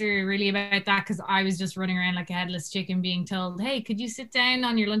producer really about that, because I was just running around like a headless chicken, being told, "Hey, could you sit down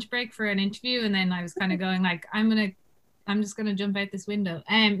on your lunch break for an interview?" And then I was kind of going like, "I'm just gonna jump out this window."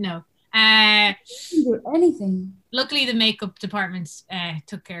 No. Do anything. Luckily, the makeup department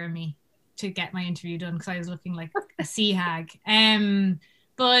took care of me to get my interview done, because I was looking like a sea hag.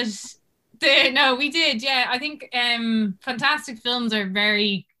 But we did. Yeah, I think fantastic films are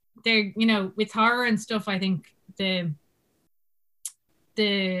they're with horror and stuff. I think the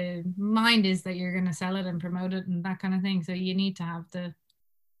mind is that you're gonna sell it and promote it and that kind of thing. So you need to have the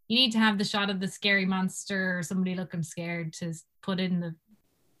shot of the scary monster or somebody looking scared to put in the,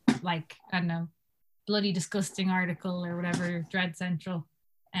 like, I don't know, bloody disgusting article or whatever, Dread Central.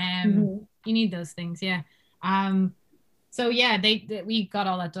 You need those things, yeah. So yeah, we got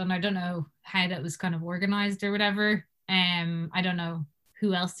all that done. I don't know how that was kind of organized or whatever. I don't know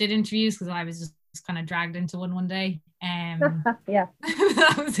who else did interviews, because I was just kind of dragged into one day. Yeah.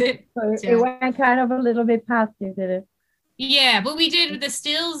 That was it. So it went kind of a little bit past you, did it? Yeah, but we did with the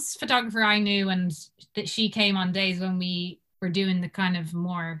stills photographer I knew, and that she came on days when we were doing the kind of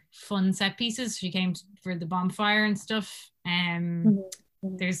more fun set pieces. She came for the bonfire and stuff.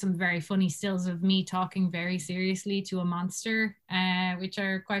 There's some very funny stills of me talking very seriously to a monster, which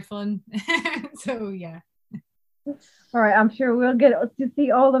are quite fun. So yeah. All right, I'm sure we'll get to see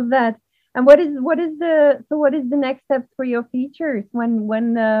all of that. And what is the next steps for your features?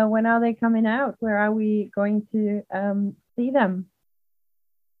 When are they coming out? Where are we going to see them?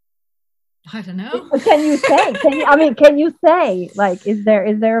 I don't know. Can you say? Can you say? Like, is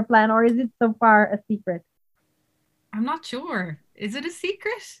there a plan, or is it so far a secret? I'm not sure. Is it a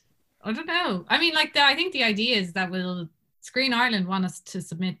secret? I don't know. I mean, like, I think the idea is that we'll Screen Ireland want us to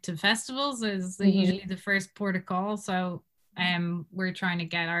submit to festivals is usually the first port of call. So we're trying to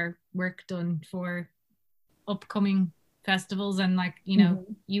get our work done for upcoming festivals, and like, you know,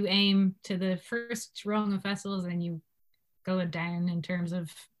 you aim to the first rung of festivals and you go down in terms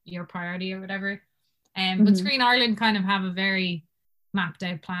of your priority or whatever. But Screen Ireland kind of have a very mapped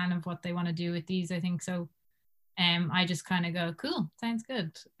out plan of what they want to do with these, I think. So I just kind of go, cool, sounds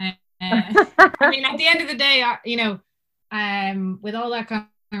good. I mean, at the end of the day, you know, with all that kind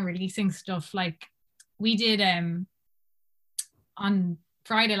of releasing stuff, like we did on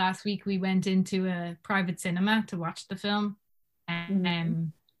Friday last week, we went into a private cinema to watch the film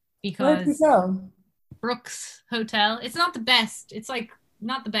because Brooks Hotel, it's not the best, it's like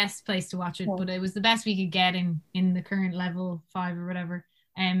not the best place to watch it, but it was the best we could get in the current level 5 or whatever.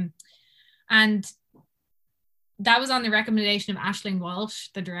 And that was on the recommendation of Aisling Walsh,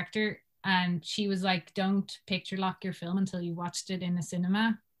 the director, and she was like, don't picture lock your film until you watched it in a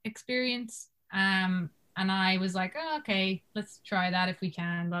cinema experience. And I was like, oh, okay, let's try that if we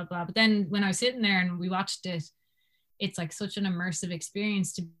can, blah, blah. But then when I was sitting there and we watched it, it's like such an immersive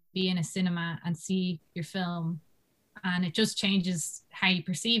experience to be in a cinema and see your film. And it just changes how you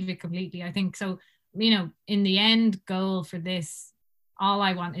perceive it completely, I think. So, you know, in the end goal for this, all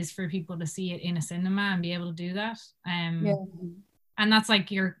I want is for people to see it in a cinema and be able to do that. And that's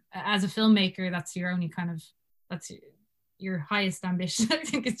like as a filmmaker, that's your only kind of, that's your highest ambition. I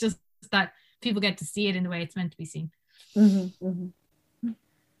think it's just that people get to see it in the way it's meant to be seen. And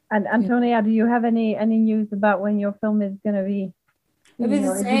Antonia, do you have any news about when your film is going to be? It'll be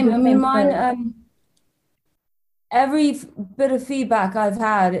the same. I mean, mine, every bit of feedback I've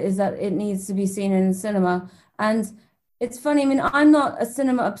had is that it needs to be seen in cinema. And it's funny, I mean, I'm not a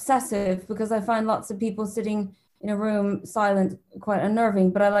cinema obsessive because I find lots of people sitting in a room silent quite unnerving,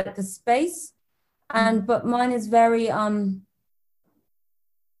 but I like the space. But mine is very,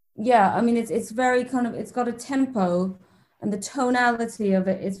 yeah, I mean, it's very kind of, it's got a tempo and the tonality of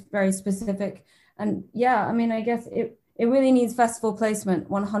it is very specific. And yeah, I mean, I guess it really needs festival placement,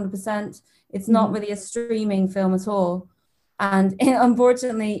 100%. It's not really a streaming film at all. And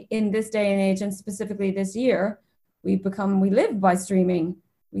unfortunately, in this day and age, and specifically this year, we live by streaming.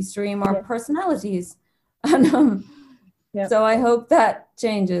 We stream our personalities. And so I hope that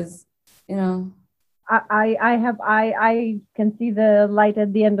changes, you know. I can see the light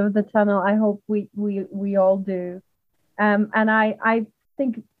at the end of the tunnel. I hope we all do. And I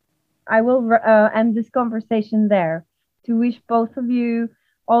think I will end this conversation there to wish both of you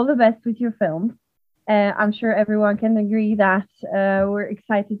all the best with your film. I'm sure everyone can agree that we're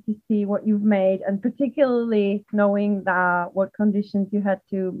excited to see what you've made, and particularly knowing what conditions you had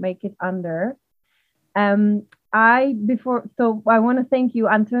to make it under. I want to thank you,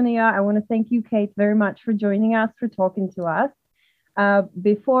 Antonia. I want to thank you, Kate, very much for joining us, for talking to us.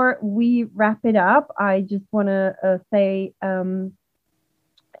 Before we wrap it up, I just want to say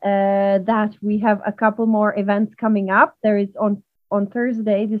that we have a couple more events coming up. There is on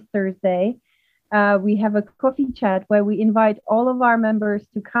this Thursday, we have a coffee chat where we invite all of our members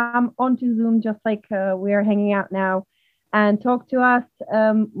to come onto Zoom, just like we are hanging out now, and talk to us.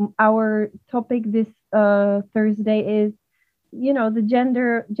 Our topic this Thursday is, you know, the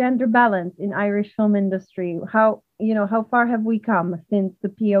gender balance in Irish film industry. How far have we come since the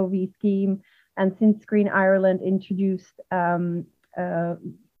POV scheme and since Screen Ireland introduced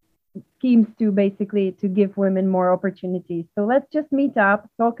schemes to give women more opportunities. So let's just meet up,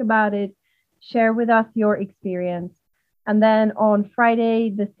 talk about it, share with us your experience. And then on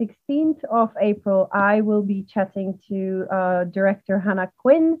Friday, the 16th of April, I will be chatting to director Hannah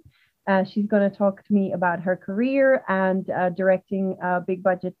Quinn. She's going to talk to me about her career and directing big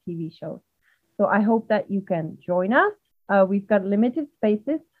budget TV shows. So I hope that you can join us. We've got limited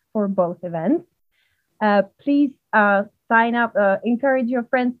spaces for both events. Please sign up, encourage your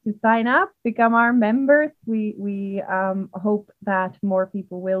friends to sign up, become our members. We hope that more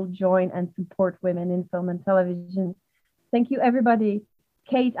people will join and support women in film and television. Thank you, everybody.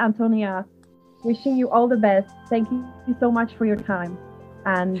 Kate, Antonia, wishing you all the best. Thank you so much for your time.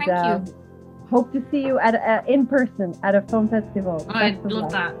 And hope to see you in person at a film festival. Oh, I'd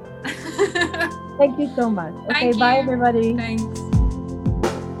love that. Thank you so much. Okay, bye, everybody. Thanks.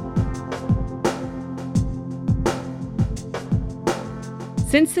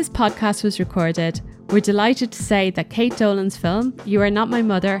 Since this podcast was recorded, we're delighted to say that Kate Dolan's film, You Are Not My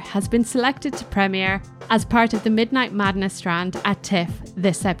Mother, has been selected to premiere as part of the Midnight Madness strand at TIFF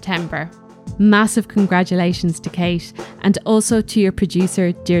this September. Massive congratulations to Kate, and also to your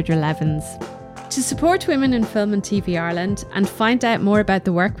producer, Deirdre Levins. To support women in film and TV Ireland and find out more about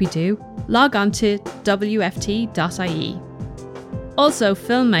the work we do, log on to wft.ie. Also,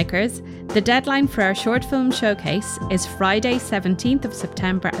 filmmakers, the deadline for our short film showcase is Friday 17th of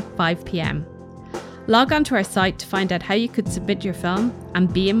September at 5 p.m. Log on to our site to find out how you could submit your film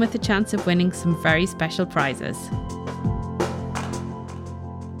and be in with a chance of winning some very special prizes.